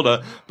the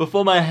shoulder.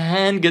 Before my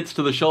hand gets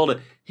to the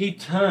shoulder, he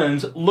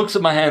turns, looks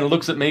at my hand,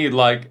 looks at me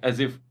like as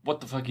if,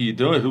 what the fuck are you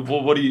doing?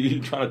 What are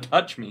you trying to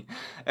touch me?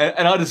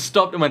 And I just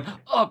stopped and went,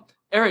 oh,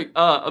 Eric,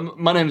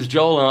 my name's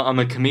Joel. I'm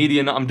a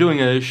comedian. I'm doing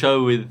a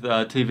show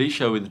TV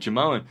show with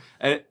Jamoan.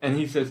 And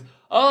he says,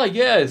 oh,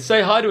 yeah,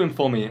 say hi to him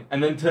for me.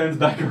 And then turns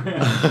back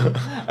around.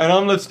 And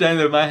I'm left standing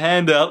there with my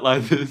hand out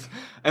like this.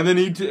 And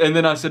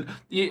then I said,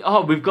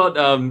 we've got,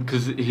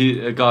 because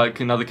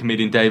another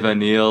comedian, Dave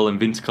O'Neill and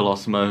Vince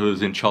Colosimo, who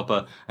was in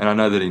Chopper. And I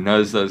know that he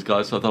knows those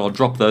guys. So I thought I'll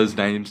drop those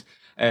names.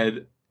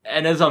 And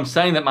as I'm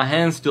saying that, my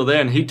hand's still there,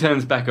 and he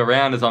turns back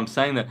around as I'm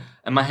saying that,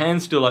 and my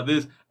hand's still like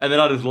this, and then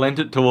I just lent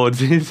it towards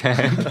his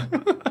hand.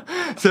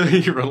 So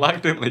he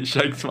reluctantly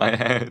shakes my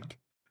hand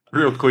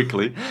real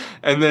quickly.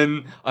 And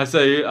then I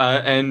say,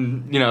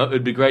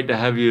 it'd be great to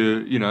have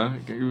you,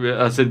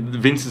 I said,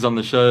 Vince is on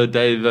the show,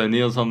 Dave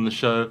O'Neill's on the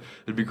show.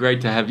 It'd be great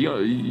to have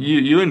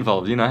you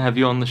involved, have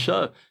you on the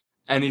show.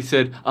 And he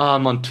said,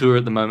 I'm on tour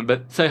at the moment,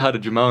 but say hi to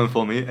Jamoan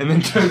for me, and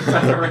then turns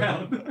back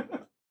around.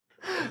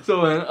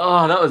 So I went,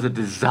 that was a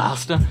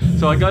disaster.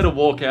 So I go to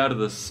walk out of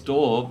the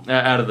store,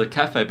 out of the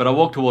cafe, but I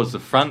walk towards the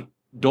front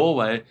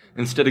doorway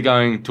instead of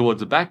going towards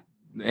the back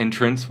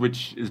entrance,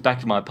 which is back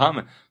to my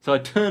apartment. So I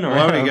turn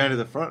around. Why are you going to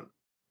the front?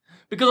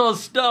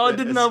 Because I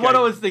didn't know what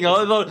I was thinking.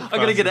 I thought, I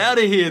got to get out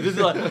of here. This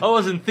is I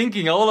wasn't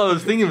thinking. All I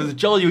was thinking was,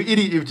 Joel, you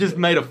idiot, you've just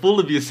made a fool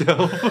of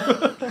yourself.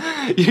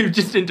 You've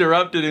just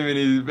interrupted him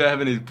in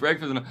having his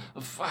breakfast. And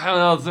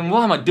I was thinking,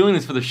 why am I doing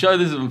this for the show?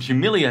 This is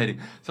humiliating.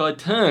 So I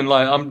turn,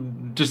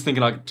 I'm just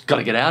thinking, I got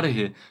to get out of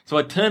here. So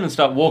I turn and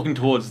start walking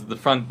towards the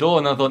front door.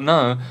 And I thought,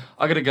 no,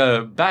 I got to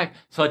go back.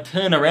 So I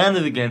turn around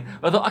it again.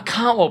 I thought, I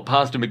can't walk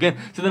past him again.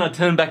 So then I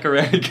turn back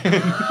around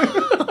again.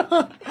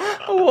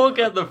 I walk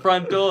out the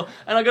front door,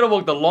 and I got to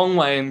walk the long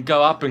way and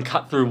go up and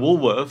cut through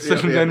Woolworths,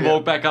 and then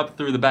walk back up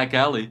through the back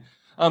alley.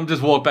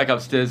 Just walk back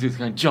upstairs. He's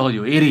going, Joel,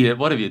 you idiot!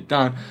 What have you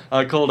done?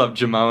 I called up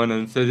Jamoan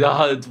and said,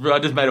 I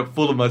just made a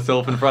fool of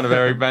myself in front of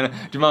Eric Banner.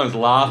 Jamoan's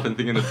laughing,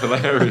 thinking it's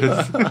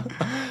hilarious.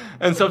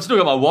 And so I've still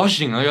got my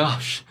washing. I go,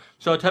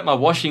 So I take my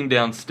washing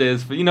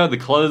downstairs for the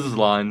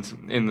clotheslines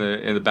in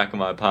the back of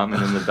my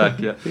apartment in the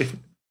backyard,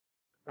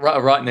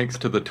 right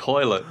next to the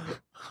toilet.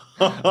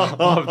 Of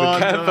the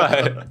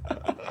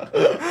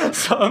cafe.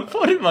 So I'm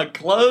putting my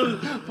clothes,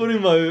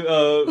 putting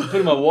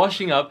my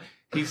washing up.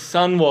 His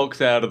son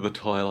walks out of the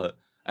toilet,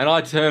 and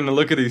I turn and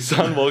look at his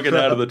son walking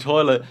out of the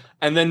toilet,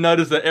 and then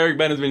notice that Eric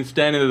Banner's been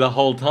standing there the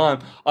whole time.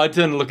 I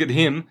turn and look at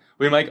him.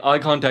 We make eye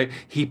contact.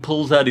 He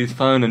pulls out his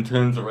phone and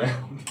turns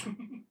around.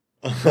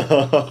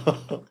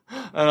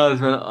 And I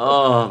just went,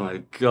 oh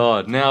my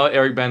God. Now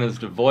Eric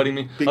Banner's avoiding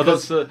me.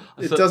 Because it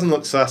doesn't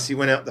look sus. You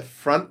went out the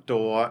front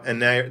door and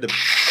now you're at the...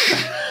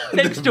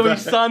 next to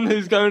his son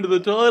who's going to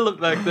the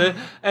toilet back there.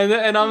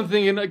 And I'm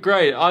thinking,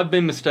 great, I've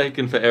been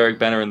mistaken for Eric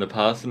Banner in the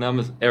past, and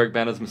now Eric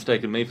Banner's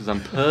mistaken me for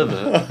some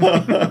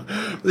pervert.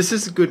 This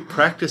is good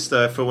practice,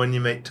 though, for when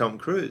you meet Tom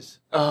Cruise.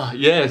 Oh,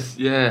 yes,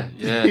 yeah.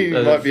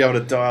 You might be able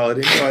to dial it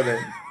in by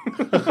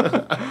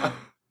then.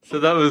 So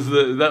that was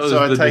the So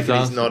I the take disaster. it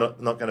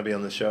he's not going to be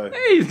on the show.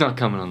 He's not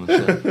coming on the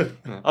show.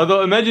 No. I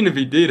thought, imagine if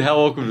he did, how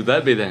awkward would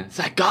that be then? It's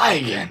that guy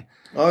again.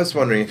 I was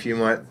wondering if you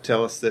might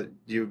tell us that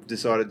you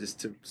decided just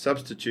to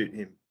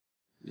him.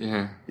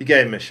 Yeah. You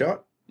gave him a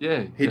shot.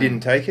 Yeah. He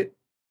didn't take it.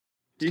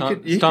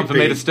 It's time for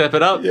me to step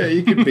it up. Yeah,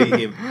 you could be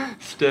him.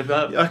 Step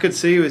up. I could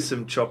see you with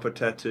some chopper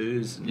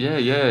tattoos. And Yeah.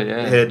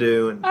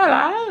 hairdo and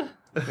Hello.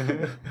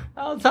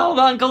 It's old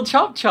Uncle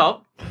Chop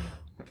Chop.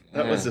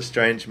 that was a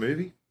strange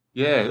movie.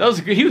 Yeah,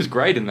 he was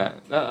great in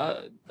that.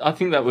 I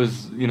think that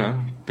was,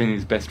 been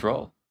his best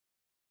role.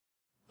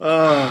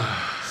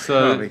 Oh,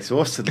 So I'm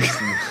exhausted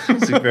listening.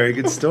 It's a very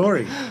good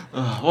story.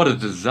 oh, what a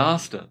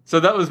disaster. So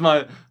that was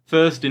my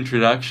first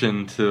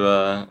introduction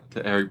to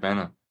Eric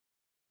Bana.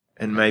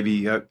 And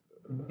maybe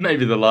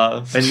Maybe the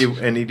last.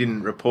 and he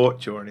didn't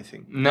report you or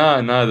anything.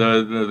 No,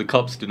 the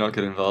cops did not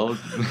get involved.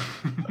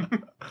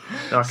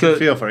 No, I can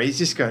feel for him. He's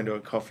just going to a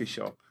coffee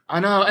shop. I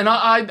know, and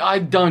I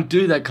don't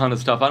do that kind of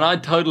stuff, and I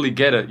totally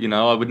get it.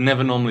 I would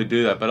never normally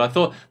do that,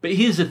 but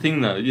here's the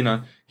thing, though.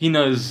 He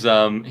knows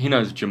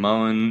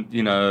Jamoan.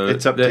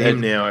 It's up to him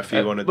now if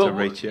he wanted to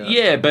reach out.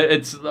 Yeah, but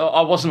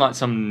I wasn't like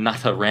some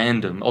nutter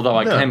random, although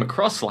I came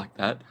across like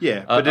that.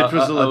 Yeah, but it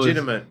was a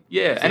legitimate.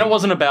 thing. And it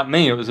wasn't about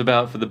me. It was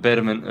about for the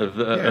betterment of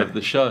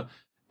the show.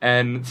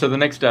 And so the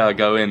next day I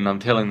go in and I'm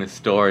telling this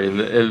story, and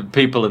the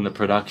people in the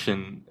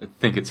production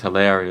think it's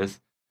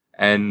hilarious.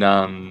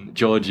 And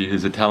Georgie,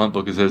 who's a talent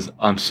booker, says,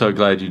 "I'm so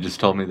glad you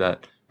just told me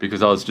that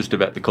because I was just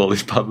about to call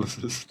his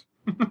publicist."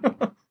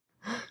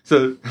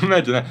 So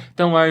imagine that.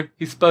 Don't worry,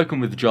 he's spoken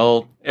with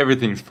Joel.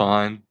 Everything's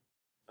fine.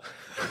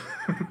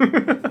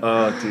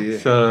 Oh dear.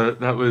 So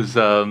that was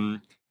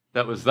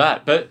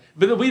that. But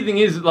the weird thing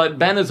is, like,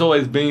 Banner's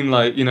always been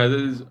like,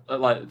 there's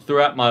like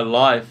throughout my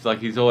life, like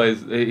he's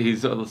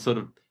sort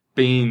of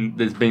been.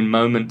 There's been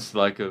moments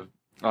like of.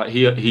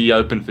 He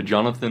opened for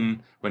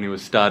Jonathan when he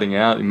was starting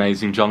out,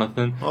 Amazing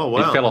Jonathan. Oh,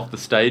 wow. He fell off the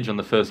stage on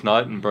the first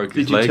night and broke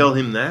his leg. Did you tell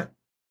him that?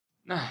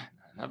 No,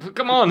 but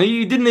come on,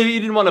 he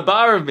didn't want a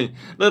bar of me,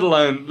 let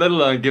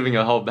alone giving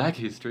a whole back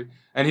history.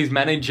 And his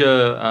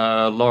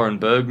manager, Lauren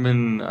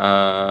Bergman,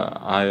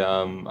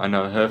 I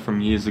know her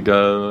from years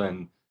ago,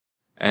 and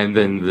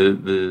then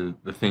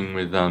the thing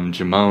with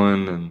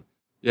Jamoan, and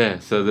yeah,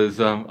 so there's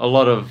a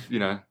lot of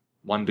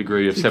 1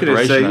 degree of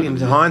separation. In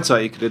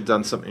hindsight, you could have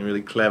done something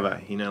really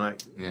clever.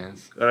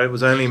 Yes. It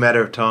was only a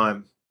matter of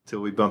time till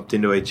we bumped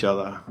into each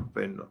other.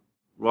 Been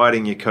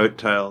riding your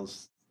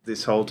coattails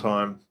this whole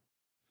time.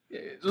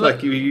 Like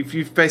he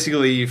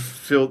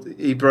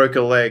broke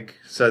a leg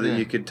so that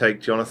you could take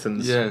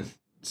Jonathan's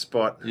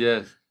spot.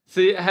 Yes.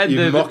 See,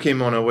 mock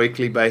him on a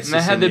weekly basis.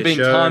 Now, had there been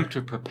show. time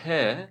to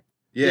prepare?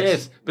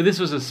 Yes, but this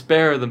was a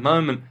spare of the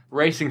moment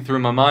racing through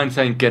my mind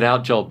saying, "Get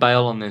out, Joel,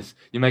 bail on this.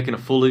 You're making a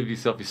fool of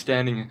yourself. You're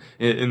standing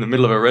in the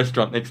middle of a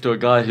restaurant next to a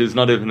guy who's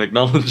not even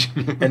acknowledging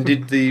you." And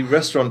did the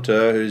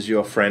restaurateur, who's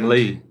your friend,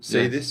 Lee,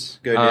 see this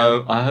go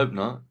down? I hope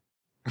not.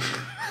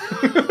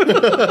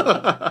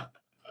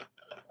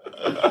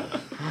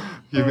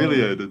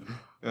 Humiliated.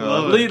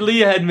 Lee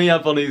had me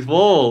up on his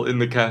wall in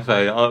the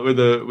cafe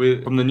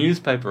from the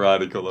newspaper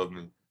article of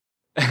me.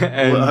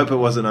 And, I hope it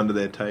wasn't under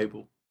their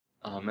table.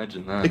 Oh,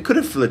 imagine that. It could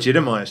have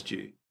legitimised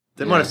you.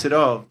 They might have said,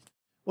 "Oh,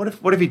 what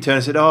if he turned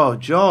and said, 'Oh,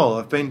 Joel,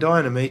 I've been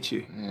dying to meet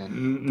you.'" Yeah,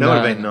 that would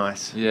have been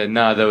nice. Yeah,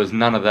 no, there was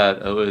none of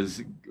that. It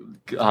was,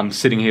 I'm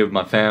sitting here with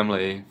my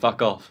family.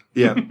 Fuck off.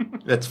 Yeah,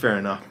 that's fair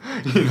enough.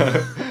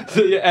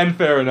 And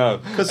fair enough.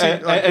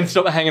 And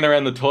stop hanging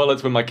around the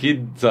toilets when my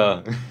kids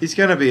are. He's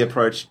going to be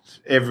approached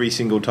every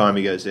single time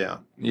he goes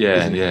out.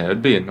 Yeah,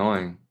 it'd be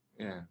annoying.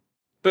 Yeah,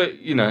 but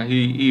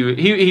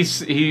he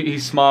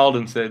smiled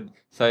and said.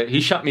 So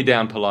he shut me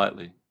down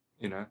politely,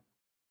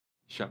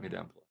 Shut me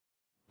down politely.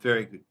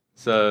 Very good.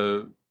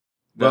 So...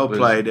 Well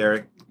played,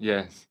 Eric.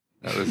 Yes,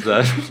 that was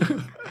that.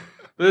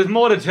 There's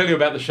more to tell you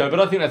about the show, but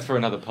I think that's for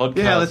another podcast.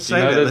 Yeah, let's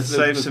save that. Let's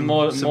save some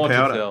more powder.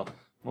 to tell.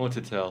 More to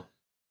tell.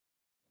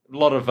 A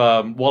lot of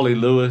Wally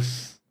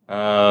Lewis. He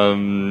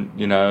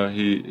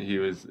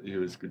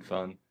was good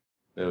fun.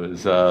 There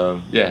was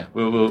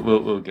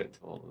we'll get to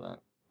all of that.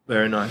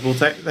 Very nice. Well,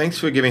 thanks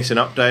for giving us an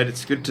update.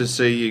 It's good to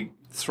see you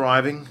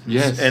thriving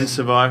and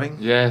surviving.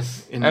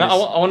 Yes. And I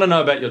want to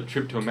know about your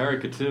trip to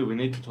America too. We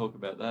need to talk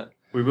about that.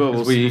 We will.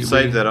 We'll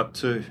save that up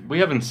too. We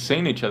haven't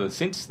seen each other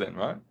since then,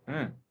 right?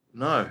 Yeah.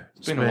 No.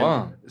 It's been a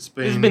while. This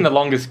has been the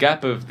longest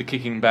gap of the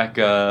Kicking Back,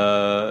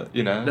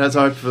 That's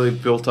hopefully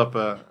built up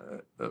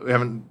we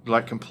haven't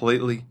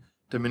completely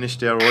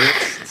diminished our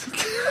audience.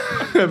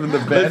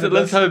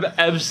 Let's hope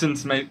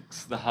absence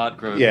makes the heart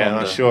grow fonder. Yeah,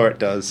 I'm sure it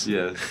does.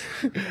 Yes.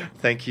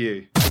 Thank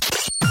you.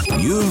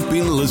 You've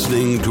been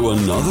listening to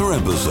another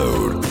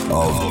episode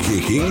of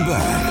Kicking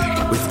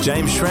Back with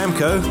James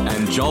Schramko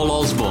and Joel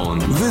Osborne.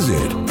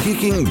 Visit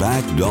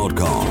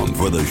kickingback.com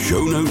for the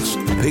show notes,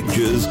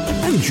 pictures,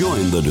 and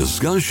join the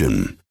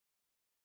discussion.